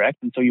data, correct?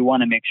 And so you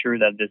want to make sure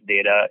that this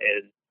data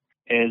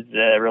is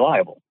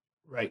reliable.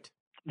 Right.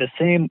 The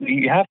same,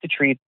 you have to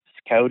treat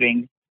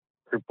scouting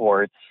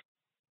reports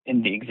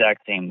in the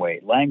exact same way.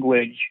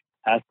 Language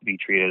has to be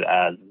treated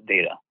as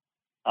data.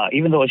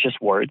 Even though it's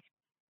just words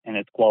and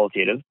it's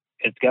qualitative,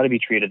 it's got to be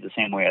treated the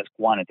same way as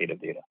quantitative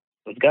data.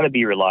 So it's got to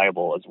be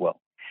reliable as well.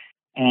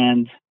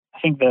 And I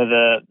think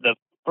the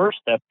first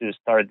step to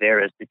start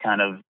there is to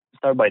kind of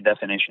start by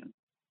definition.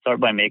 Start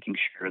by making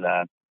sure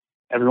that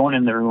everyone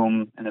in the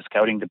room in the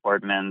scouting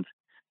department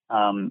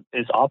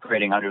is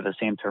operating under the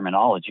same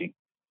terminology.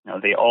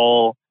 They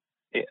all,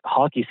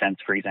 Hockey Sense,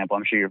 for example,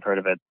 I'm sure you've heard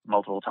of it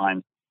multiple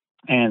times.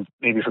 And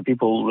maybe for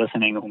people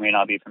listening who may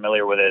not be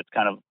familiar with it,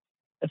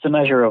 it's a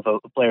measure of a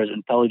player's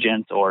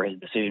intelligence or his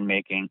decision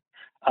making.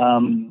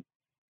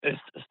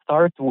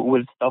 Start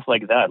with stuff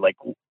like that. Like,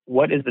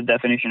 what is the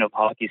definition of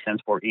Hockey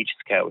Sense for each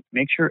scout?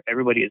 Make sure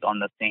everybody is on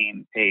the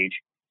same page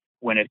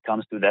when it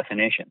comes to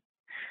definition.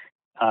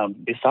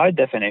 Beside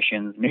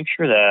definitions, make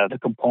sure that the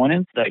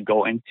components that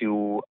go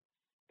into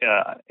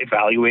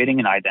evaluating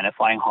and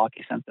identifying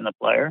Hockey Sense in a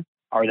player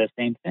are the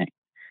same thing.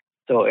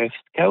 So if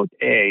Scout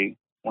A,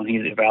 when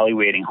he's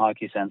evaluating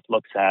Hockey Sense,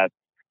 looks at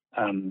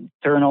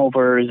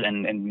turnovers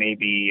and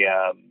maybe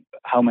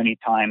how many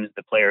times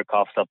the player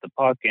coughs up the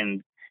puck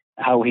and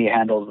how he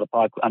handles the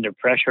puck under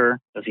pressure,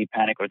 does he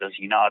panic or does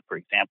he not, for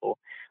example,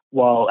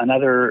 while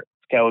another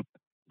scout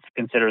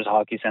considers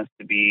Hockey Sense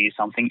to be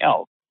something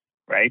else,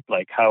 right?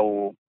 Like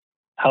how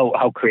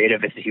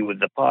creative is he with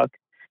the puck,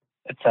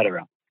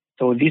 etc.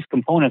 So these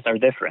components are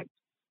different.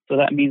 So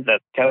that means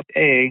that Scout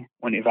A,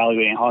 when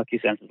evaluating Hockey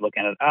Sense, is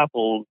looking at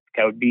apples,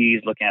 Scout B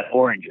is looking at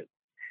oranges.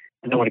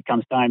 And then when it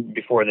comes time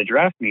before the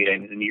draft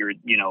meetings and you're,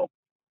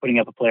 putting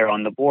up a player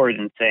on the board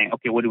and saying,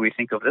 okay, what do we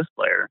think of this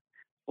player?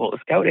 Well,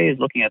 Scout A is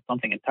looking at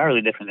something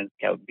entirely different than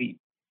Scout B.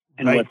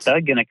 And right. What's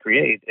that going to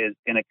create is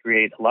going to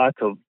create a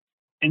lack of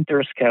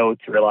inter-scout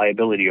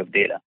reliability of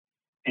data.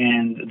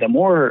 And the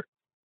more,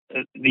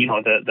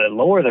 the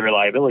lower the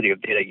reliability of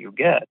data you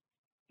get,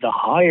 the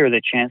higher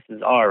the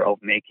chances are of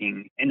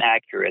making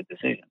inaccurate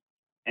decisions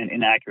and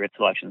inaccurate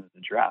selections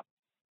in the draft,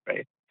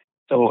 right?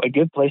 So a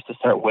good place to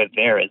start with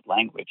there is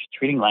language,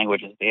 treating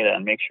language as data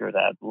and make sure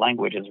that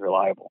language is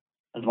reliable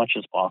as much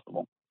as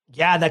possible.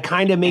 Yeah, that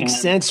kind of makes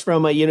And sense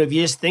from if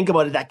you just think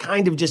about it, that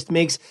kind of just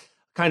makes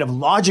kind of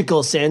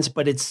logical sense,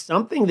 but it's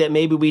something that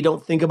maybe we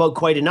don't think about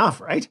quite enough,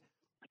 right?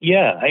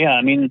 yeah.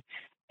 I mean,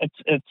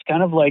 it's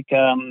kind of like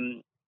a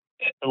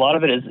lot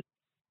of it is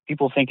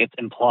people think it's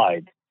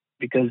implied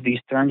because these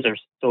terms are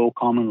so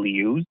commonly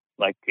used,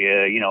 like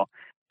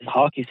his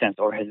hockey sense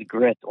or his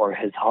grit or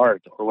his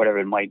heart or whatever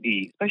it might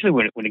be, especially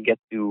when it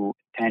gets to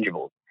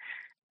tangibles.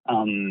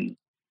 Um,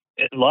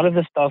 a lot of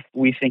the stuff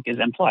we think is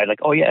implied, like,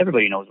 oh yeah,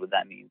 everybody knows what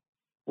that means.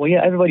 Well,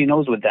 yeah, everybody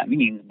knows what that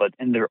means, but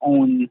in their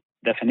own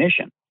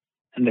definition,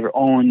 in their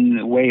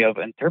own way of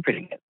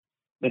interpreting it.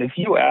 But if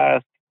you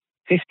ask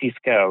 50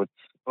 scouts,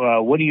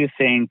 what do you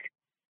think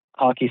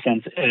hockey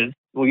sense is?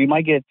 Well, you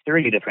might get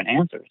 30 different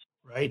answers,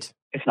 Right.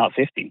 if not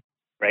 50,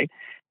 right?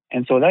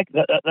 And so that's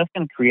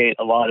going to create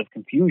a lot of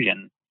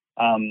confusion.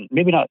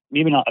 Maybe not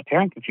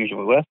apparent confusion,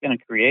 but what that's going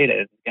to create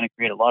is it's going to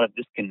create a lot of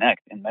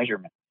disconnect in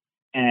measurement.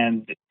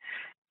 And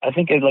I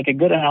think like a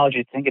good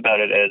analogy to think about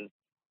it is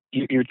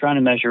you're trying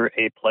to measure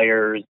a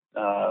player's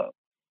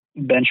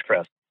bench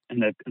press in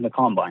the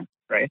combine,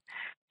 right?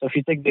 So if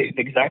you take the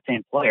exact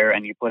same player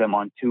and you put him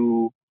on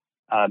two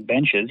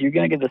benches, you're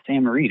going to get the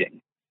same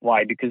reading.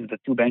 Why? Because the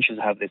two benches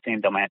have the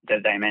same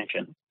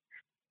dimensions.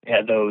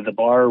 Yeah, the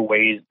bar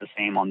weighs the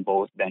same on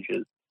both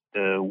benches.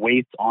 The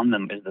weights on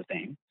them is the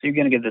same, so you're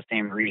going to get the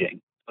same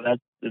reading. So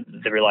that's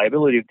the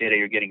reliability of data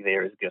you're getting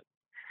there is good.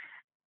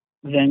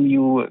 Then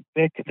you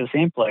pick the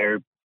same player.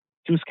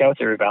 Two scouts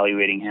are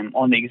evaluating him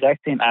on the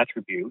exact same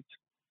attribute.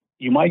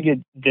 You might get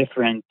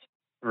different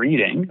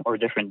reading or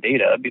different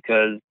data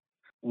because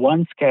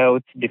one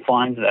scout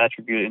defines the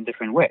attribute in a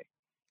different way.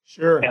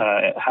 Sure.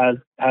 Has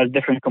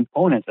different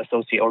components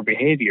associated or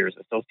behaviors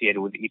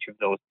associated with each of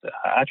those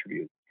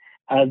attributes.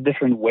 Has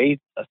different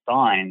weights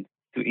assigned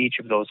to each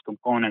of those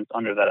components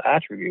under that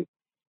attribute,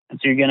 and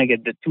so you're going to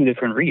get the two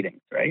different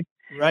readings, right?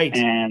 Right.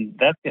 And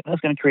that's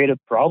going to create a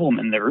problem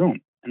in the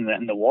room, in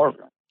the war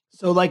room.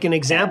 So like an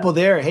example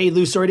there, hey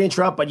Lou, sorry to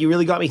interrupt, but you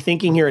really got me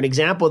thinking here. An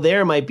example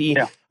there might be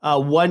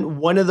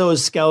one of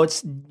those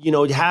scouts,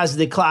 has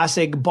the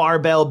classic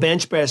barbell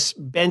bench press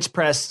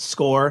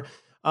score.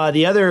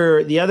 The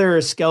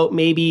other scout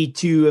maybe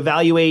to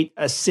evaluate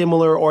a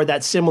similar or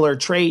that similar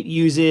trait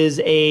uses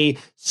a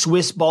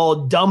Swiss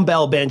ball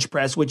dumbbell bench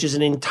press, which is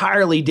an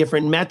entirely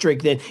different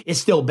metric than it's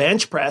still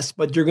bench press,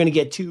 but you're going to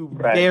get two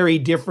very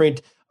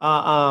different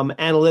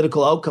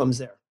analytical outcomes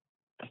there.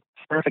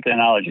 Perfect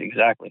analogy.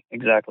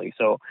 Exactly.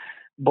 So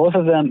both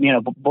of them,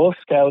 both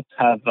scouts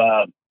have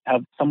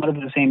somewhat of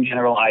the same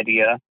general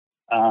idea,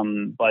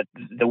 but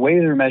the way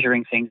they're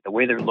measuring things, the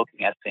way they're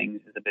looking at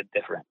things is a bit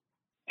different.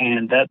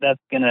 And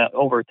that's going to,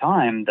 over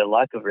time, the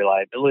lack of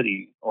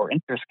reliability or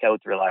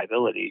inter-scout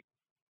reliability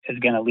is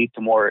going to lead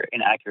to more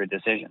inaccurate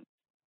decisions.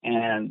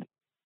 And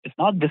it's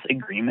not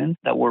disagreements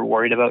that we're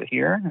worried about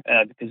here,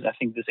 because I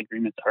think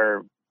disagreements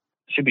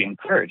should be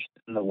encouraged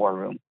in the war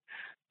room.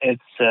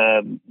 It's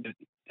the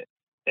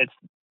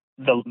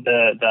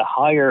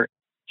higher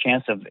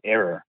chance of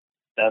error.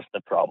 That's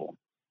the problem.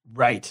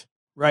 Right.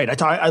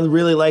 I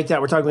really like that.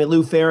 We're talking with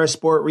Lou Ferris,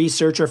 sport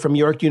researcher from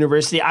York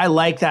University. I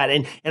like that.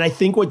 And I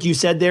think what you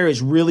said there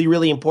is really,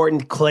 really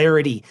important.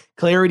 Clarity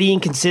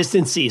and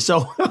consistency.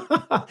 So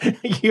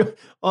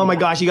my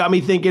gosh, you got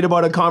me thinking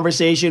about a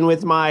conversation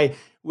with my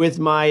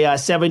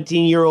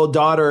 17-year-old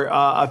daughter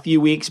a few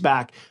weeks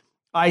back.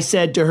 I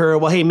said to her,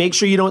 well, hey, make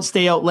sure you don't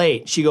stay out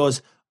late. She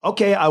goes,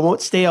 okay, I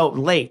won't stay out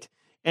late.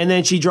 And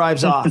then she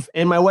drives off.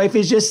 And my wife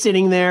is just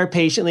sitting there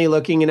patiently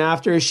looking. And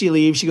after she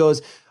leaves, she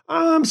goes,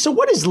 so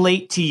what is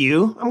late to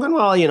you? I'm going,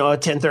 well,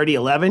 10:30,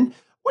 11.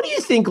 What do you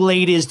think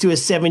late is to a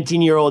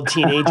 17-year-old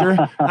teenager?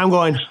 I'm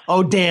going,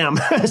 oh, damn.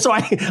 So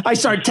I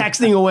start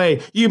texting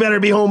away. You better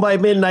be home by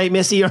midnight,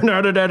 Missy, or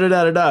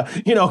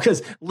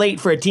because late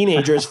for a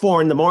teenager is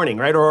 4 a.m,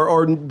 right?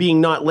 Or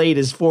being not late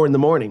is 4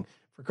 a.m,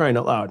 for crying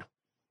out loud.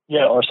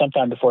 Yeah, or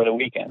sometime before the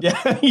weekend.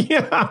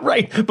 Yeah,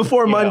 right.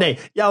 Before Monday.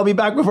 Yeah, I'll be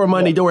back before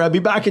Monday. Don't worry. I'll be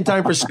back in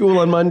time for school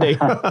on Monday.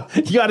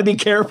 You got to be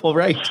careful,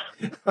 right?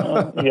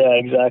 Yeah,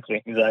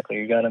 exactly.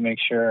 You got to make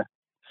sure.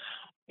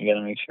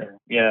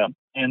 Yeah.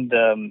 And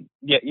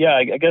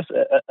I guess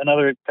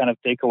another kind of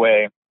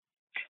takeaway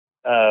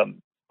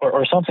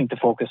or something to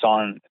focus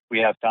on if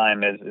we have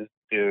time is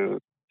to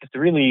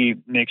really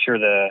make sure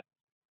the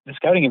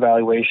scouting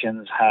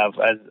evaluations have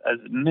as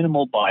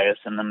minimal bias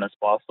in them as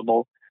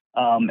possible.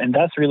 And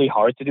that's really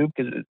hard to do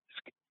because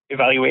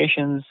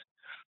evaluations,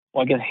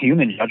 well, I guess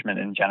human judgment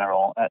in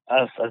general,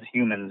 us as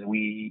humans,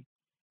 we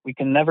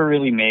can never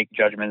really make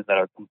judgments that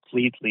are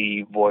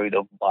completely void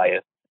of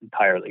bias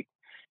entirely.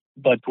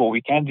 But what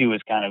we can do is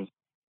kind of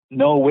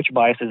know which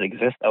biases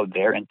exist out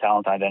there in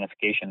talent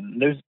identification.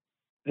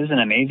 There's an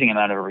amazing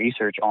amount of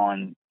research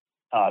on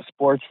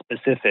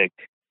sports-specific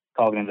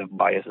cognitive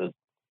biases.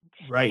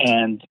 Right.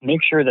 And make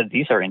sure that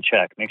these are in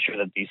check. Make sure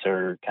that these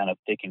are kind of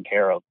taken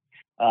care of.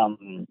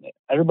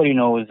 Everybody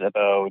knows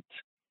about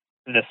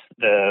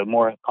the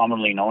more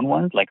commonly known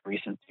ones, like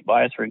recency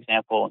bias, for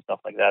example, and stuff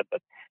like that.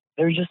 But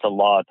there's just a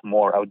lot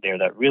more out there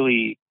that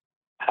really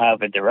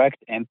have a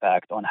direct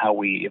impact on how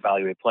we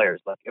evaluate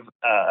players, like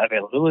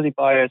availability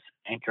bias,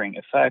 anchoring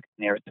effect,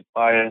 narrative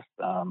bias,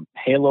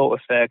 halo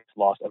effect,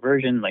 loss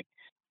aversion. Like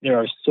there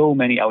are so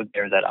many out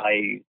there that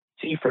I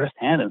see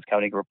firsthand in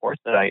scouting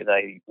reports that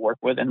I work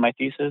with in my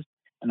thesis,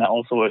 and that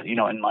also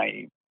in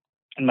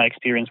my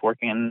experience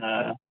working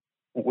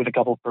with a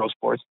couple of pro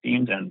sports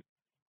teams. And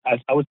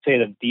I would say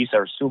that these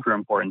are super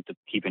important to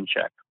keep in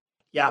check.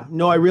 Yeah,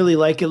 no, I really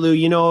like it, Lou.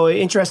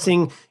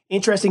 Interesting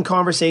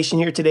conversation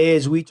here today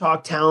as we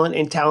talk talent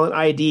and talent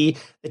ID.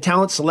 The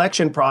talent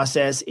selection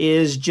process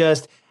is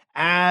just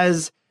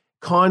as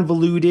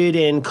convoluted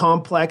and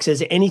complex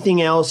as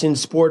anything else in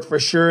sport for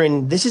sure.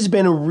 And this has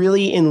been a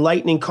really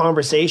enlightening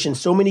conversation.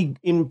 So many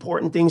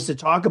important things to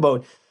talk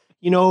about.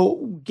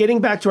 Getting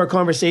back to our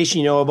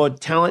conversation, about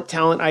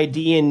talent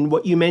ID and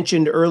what you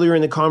mentioned earlier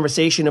in the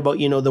conversation about,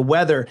 the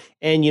weather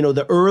and,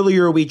 the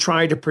earlier we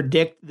try to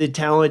predict the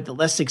talent, the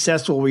less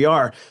successful we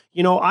are.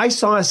 I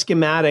saw a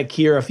schematic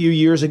here a few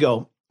years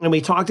ago and we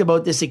talked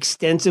about this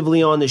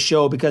extensively on the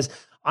show because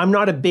I'm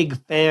not a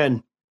big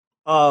fan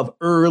of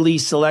early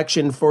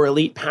selection for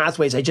elite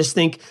pathways. I just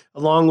think,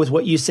 along with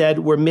what you said,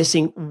 we're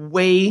missing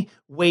way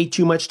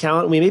too much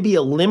talent. We may be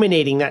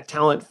eliminating that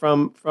talent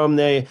from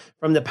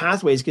the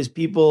pathways because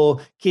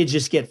kids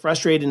just get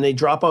frustrated and they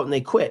drop out and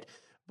they quit.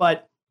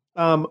 But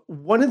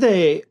one of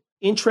the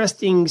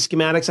interesting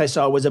schematics I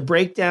saw was a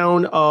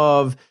breakdown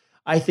of,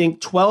 I think,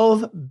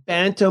 12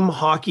 bantam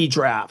hockey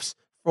drafts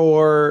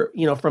for,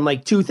 from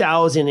like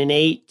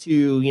 2008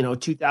 to,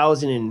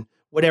 2000 and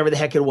whatever the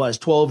heck it was,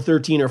 12,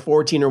 13, or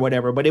 14 or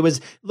whatever. But it was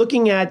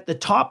looking at the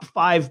top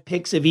 5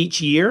 picks of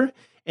each year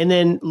and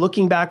then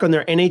looking back on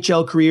their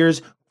NHL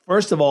careers,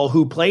 first of all,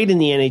 who played in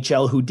the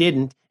NHL, who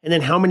didn't, and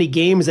then how many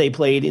games they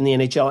played in the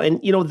NHL.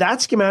 And,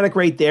 that schematic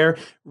right there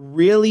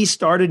really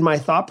started my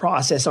thought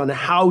process on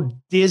how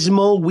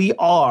dismal we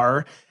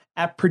are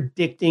at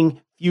predicting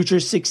future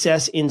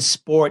success in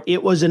sport.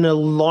 It was an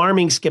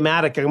alarming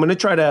schematic. I'm going to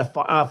try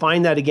to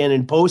find that again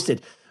and post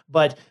it.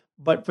 But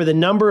for the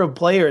number of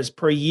players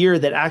per year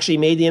that actually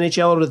made the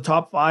NHL out of the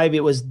top 5,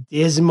 it was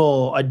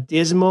a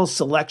dismal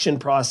selection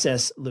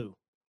process, Lou.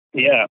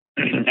 Yeah,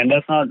 and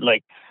that's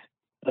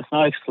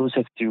not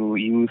exclusive to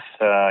youth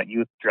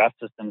draft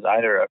systems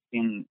either. I've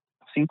seen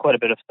quite a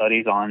bit of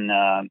studies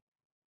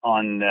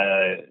on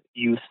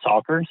youth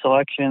soccer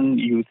selection,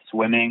 youth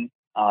swimming,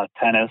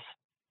 tennis.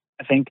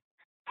 I think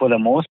for the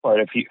most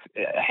part,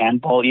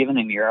 handball, even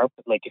in Europe,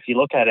 like if you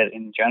look at it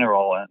in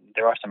general, and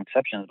there are some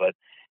exceptions, but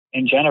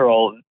in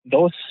general,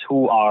 those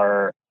who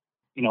are,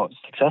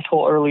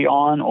 successful early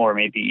on, or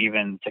maybe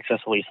even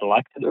successfully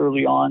selected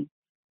early on,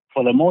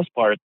 for the most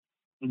part,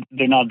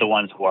 they're not the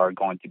ones who are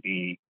going to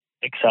be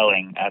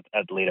excelling at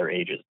later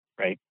ages,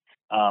 right?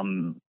 A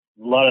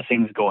lot of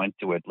things go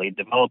into it. Late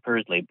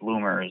developers, late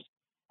bloomers,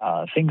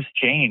 things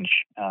change.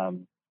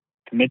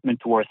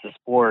 Commitment towards the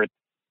sport,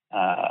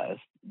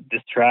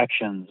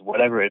 distractions,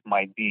 whatever it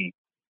might be.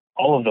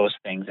 All of those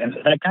things. And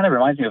that kind of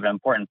reminds me of an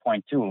important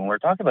point too. When we're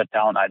talking about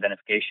talent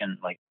identification,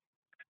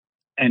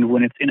 and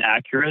when it's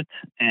inaccurate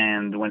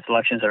and when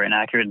selections are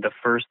inaccurate, the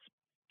first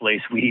place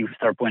we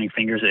start pointing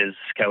fingers is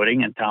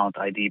scouting and talent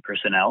ID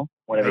personnel,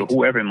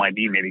 whoever it might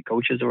be, maybe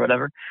coaches or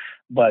whatever.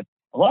 But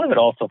a lot of it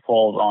also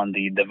falls on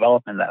the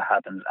development that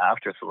happens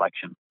after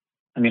selection.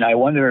 I mean, I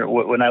wonder,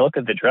 when I look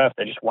at the draft,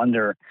 I just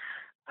wonder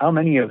how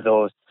many of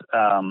those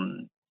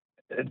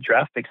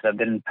draft picks that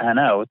didn't pan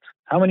out,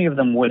 how many of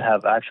them would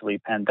have actually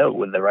panned out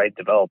with the right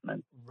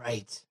development?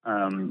 Right.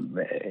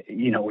 When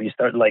you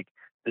start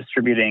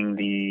distributing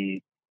the,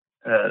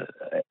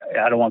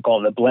 I don't want to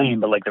call it the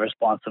blame, but the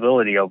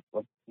responsibility of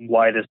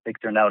why this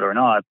pick turned out or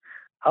not,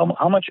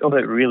 how much of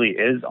it really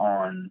is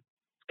on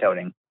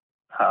scouting?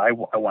 I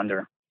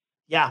wonder.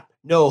 Yeah,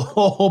 no.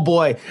 Oh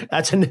boy.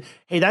 That's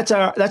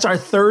our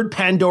third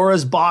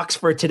Pandora's box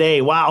for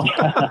today. Wow.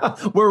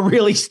 We're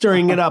really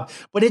stirring it up,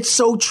 but it's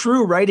so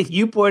true, right? If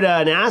you put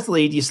an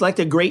athlete, you select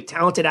a great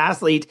talented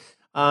athlete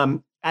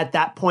at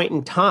that point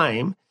in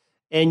time,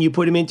 and you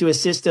put him into a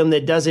system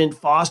that doesn't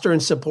foster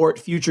and support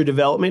future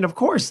development, of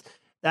course,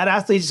 that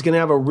athlete is going to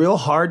have a real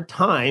hard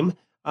time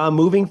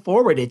moving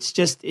forward. It's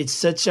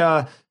such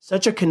a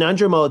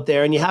conundrum out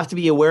there, and you have to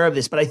be aware of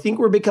this. But I think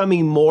we're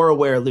becoming more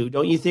aware, Lou,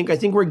 don't you think? I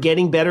think we're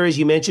getting better, as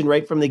you mentioned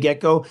right from the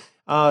get-go.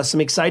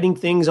 Some exciting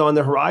things on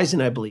the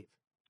horizon, I believe.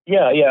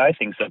 Yeah, I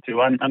think so too.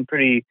 I'm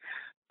pretty,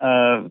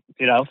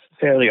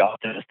 fairly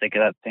optimistic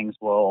that things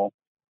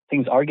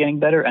are getting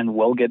better and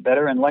will get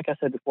better. And like I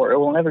said before, it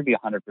will never be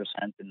 100%,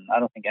 and I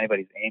don't think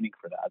anybody's aiming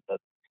for that.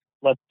 But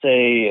let's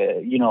say,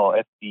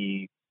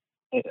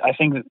 I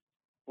think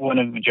one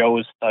of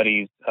Joe's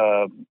studies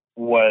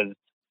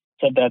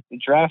said that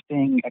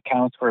drafting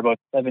accounts for about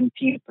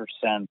 17%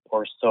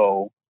 or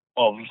so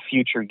of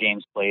future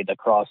games played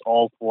across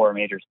all 4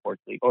 major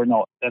sports leagues. Or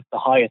no, that's the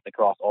highest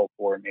across all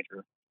 4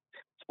 major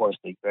sports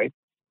leagues, right?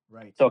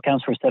 Right. So it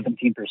accounts for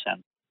 17%.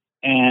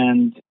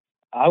 And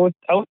I would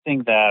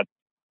think that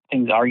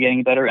things are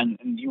getting better, and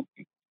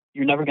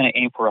you're never going to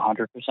aim for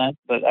 100%,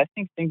 but I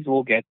think things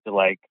will get to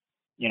like,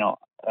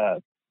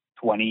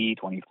 20,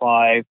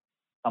 25,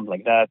 something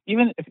like that.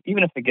 Even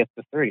if it gets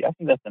to 30, I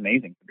think that's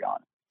amazing, to be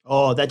honest.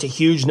 Oh, that's a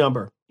huge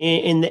number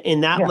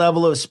in that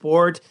level of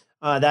sport.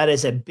 That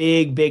is a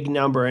big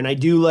number, and I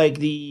do like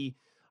the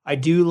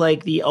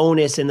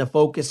onus and the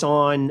focus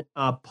on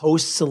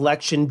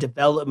post-selection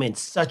development.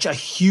 Such a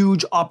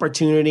huge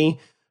opportunity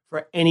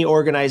for any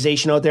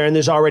organization out there, and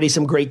there's already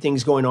some great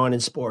things going on in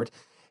sport.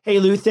 Hey,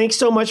 Lou, thanks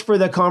so much for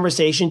the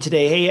conversation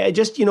today. Hey,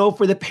 just,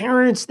 for the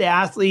parents, the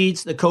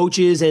athletes, the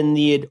coaches, and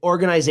the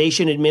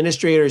organization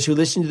administrators who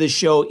listen to the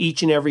show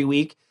each and every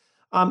week,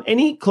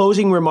 any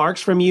closing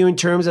remarks from you in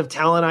terms of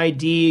talent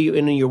ID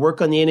and your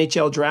work on the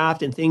NHL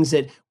draft and things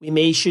that we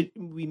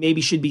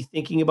maybe should be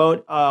thinking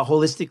about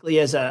holistically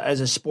as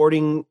a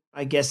sporting,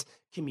 I guess,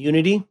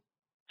 community?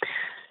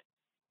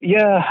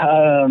 Yeah,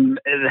 I'm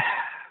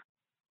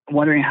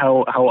wondering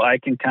how I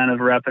can kind of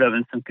wrap it up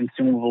in some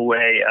consumable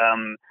way.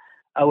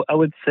 I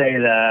would say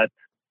that,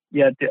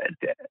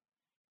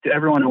 to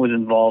everyone who was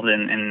involved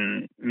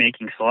in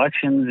making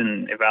selections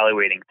and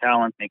evaluating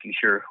talent, making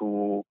sure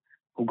who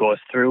goes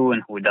through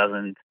and who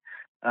doesn't,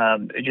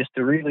 just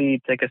to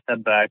really take a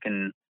step back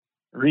and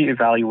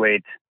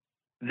reevaluate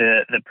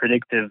the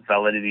predictive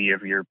validity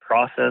of your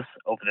process,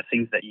 of the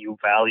things that you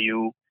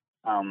value.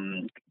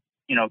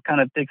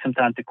 Kind of take some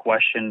time to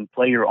question,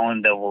 play your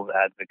own devil's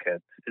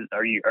advocate.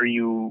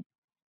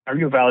 Are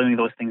you valuing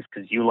those things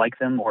because you like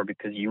them, or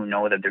because you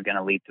know that they're going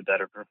to lead to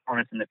better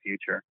performance in the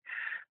future?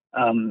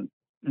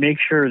 Make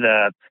sure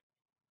that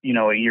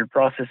your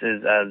process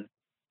has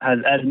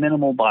as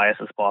minimal bias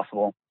as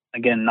possible.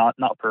 Again, not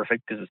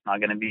perfect, because it's not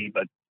going to be,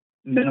 but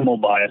minimal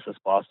bias as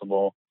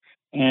possible.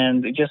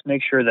 And just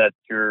make sure that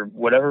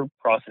whatever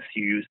process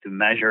you use to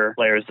measure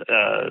players'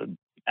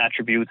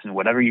 attributes and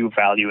whatever you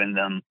value in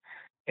them,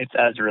 it's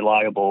as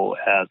reliable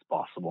as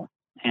possible.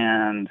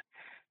 And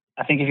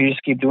I think if you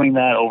just keep doing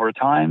that over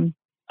time,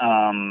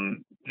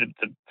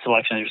 the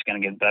selection is just going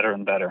to get better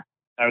and better.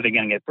 Are they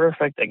going to get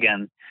perfect?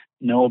 Again,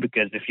 no,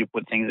 because if you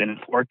put things in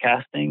a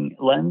forecasting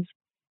lens,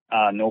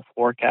 no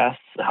forecasts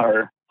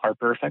are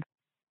perfect.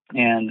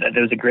 And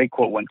there's a great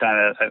quote one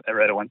time, I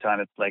read it one time.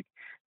 It's like,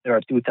 there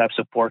are two types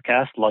of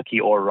forecasts, lucky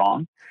or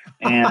wrong.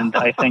 And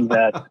I think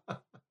that,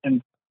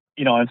 in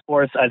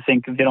sports, I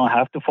think they don't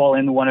have to fall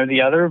in one or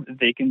the other.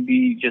 They can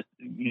be just,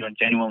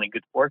 genuinely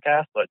good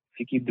forecasts. But if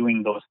you keep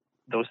doing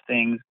those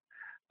things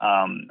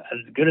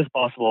as good as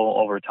possible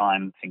over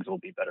time, things will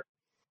be better.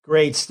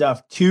 Great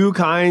stuff. Two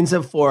kinds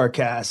of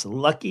forecasts,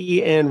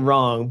 lucky and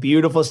wrong.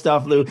 Beautiful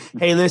stuff, Lou.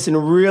 Hey, listen,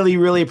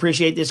 really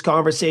appreciate this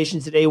conversation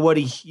today. What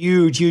a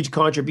huge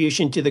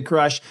contribution to the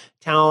Crush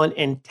Talent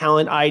and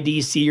Talent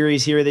ID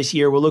series here this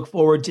year. We'll look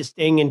forward to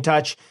staying in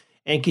touch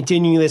and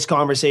continuing this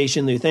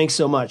conversation, Lou. Thanks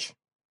so much.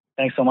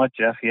 Thanks so much,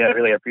 Jeff. Yeah, I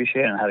really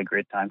appreciate it, and had a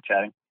great time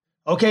chatting.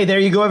 Okay, there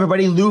you go,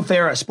 everybody. Lou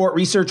Farah, sport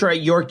researcher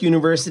at York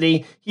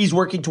University. He's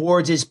working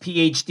towards his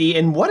PhD,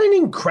 and what an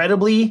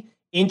incredibly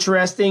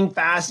interesting,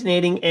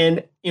 fascinating,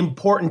 and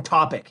important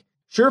topic.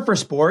 Sure, for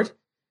sport,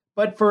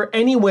 but for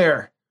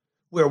anywhere.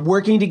 We're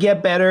working to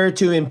get better,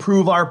 to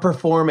improve our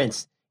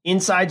performance.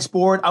 Inside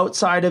sport,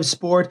 outside of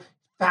sport,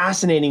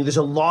 fascinating. There's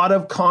a lot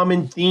of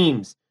common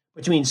themes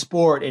between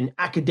sport and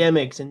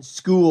academics and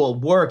school,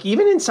 work,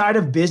 even inside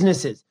of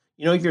businesses.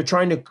 If you're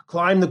trying to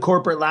climb the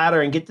corporate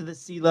ladder and get to the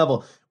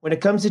C-level, when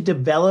it comes to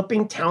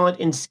developing talent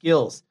and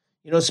skills,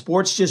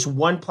 sport's just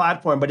one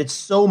platform, but it's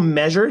so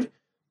measured.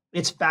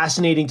 It's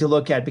fascinating to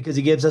look at because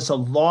it gives us a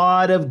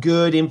lot of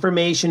good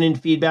information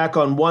and feedback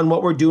on, one,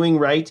 what we're doing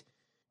right,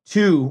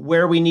 two,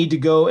 where we need to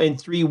go, and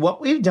three,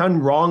 what we've done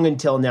wrong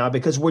until now,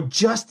 because we're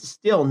just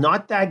still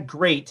not that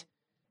great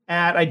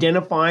at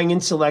identifying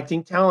and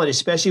selecting talent,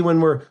 especially when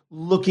we're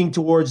looking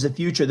towards the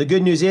future. The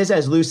good news is,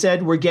 as Lou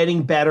said, we're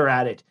getting better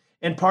at it.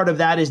 And part of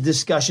that is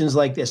discussions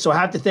like this. So I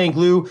have to thank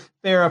Lou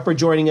Farah for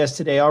joining us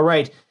today. All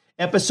right.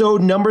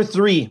 Episode number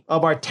 3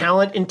 of our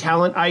Talent and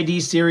Talent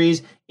ID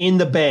series in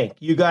the bank.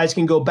 You guys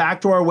can go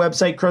back to our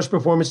website,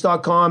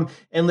 crushperformance.com,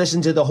 and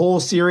listen to the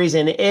whole series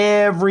and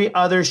every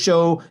other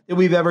show that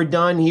we've ever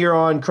done here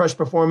on Crush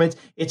Performance.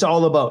 It's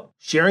all about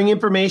sharing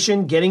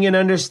information, getting an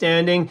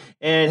understanding,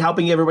 and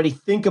helping everybody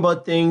think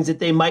about things that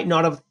they might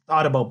not have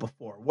thought about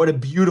before. What a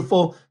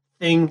beautiful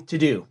thing to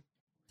do.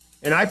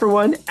 And I, for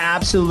one,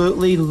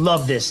 absolutely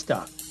love this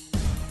stuff.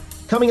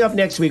 Coming up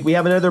next week, we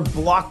have another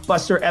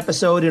blockbuster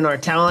episode in our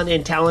Talent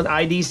and Talent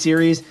ID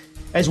series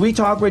as we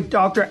talk with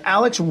Dr.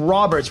 Alex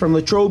Roberts from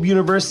La Trobe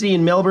University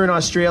in Melbourne,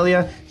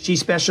 Australia. She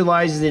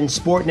specializes in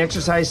sport and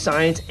exercise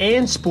science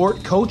and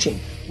sport coaching.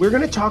 We're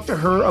going to talk to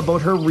her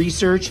about her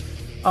research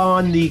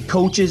on the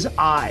coach's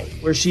eye,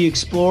 where she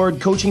explored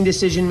coaching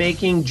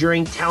decision-making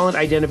during talent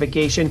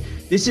identification.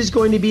 This is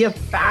going to be a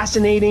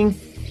fascinating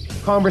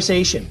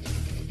conversation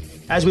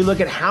as we look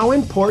at how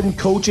important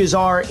coaches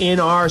are in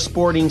our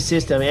sporting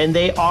system. And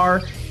they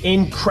are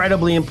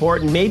incredibly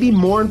important, maybe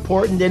more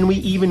important than we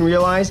even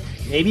realize,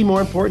 maybe more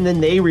important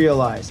than they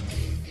realize.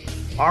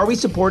 Are we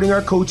supporting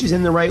our coaches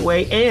in the right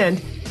way? And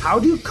how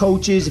do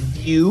coaches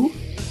view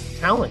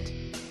talent.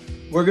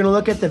 We're going to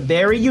look at the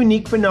very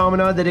unique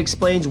phenomena that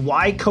explains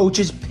why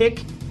coaches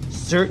pick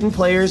certain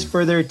players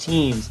for their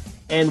teams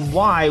and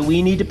why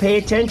we need to pay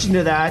attention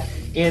to that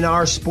in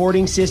our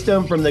sporting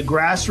system from the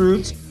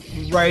grassroots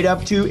right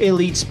up to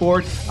elite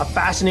sport. A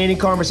fascinating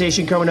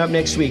conversation coming up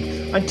next week.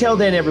 Until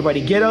then,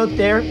 everybody, get out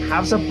there,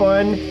 have some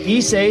fun,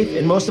 be safe,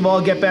 and most of all,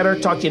 get better.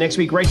 Talk to you next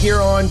week right here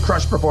on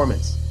Crush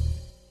Performance.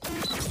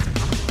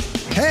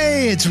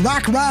 Hey, it's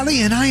Rock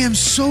Riley, and I am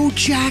so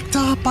jacked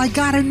up. I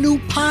got a new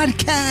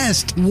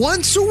podcast.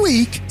 Once a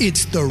week,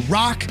 it's The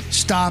Rock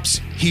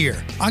Stops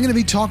Here. I'm going to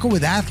be talking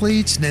with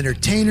athletes and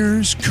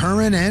entertainers,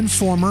 current and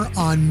former,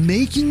 on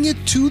making it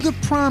to the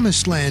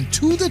promised land,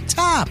 to the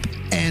top,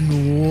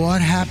 and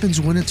what happens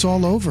when it's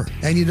all over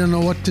and you don't know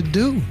what to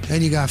do.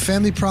 And you got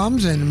family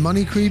problems and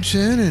money creeps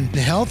in and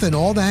health and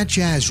all that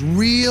jazz.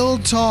 Real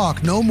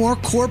talk. No more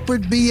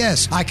corporate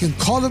BS. I can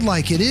call it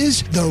like it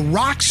is. The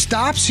Rock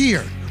Stops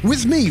Here.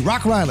 With me,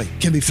 Rock Riley,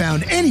 can be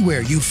found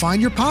anywhere you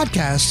find your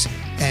podcasts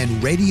and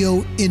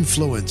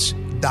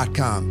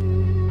radioinfluence.com.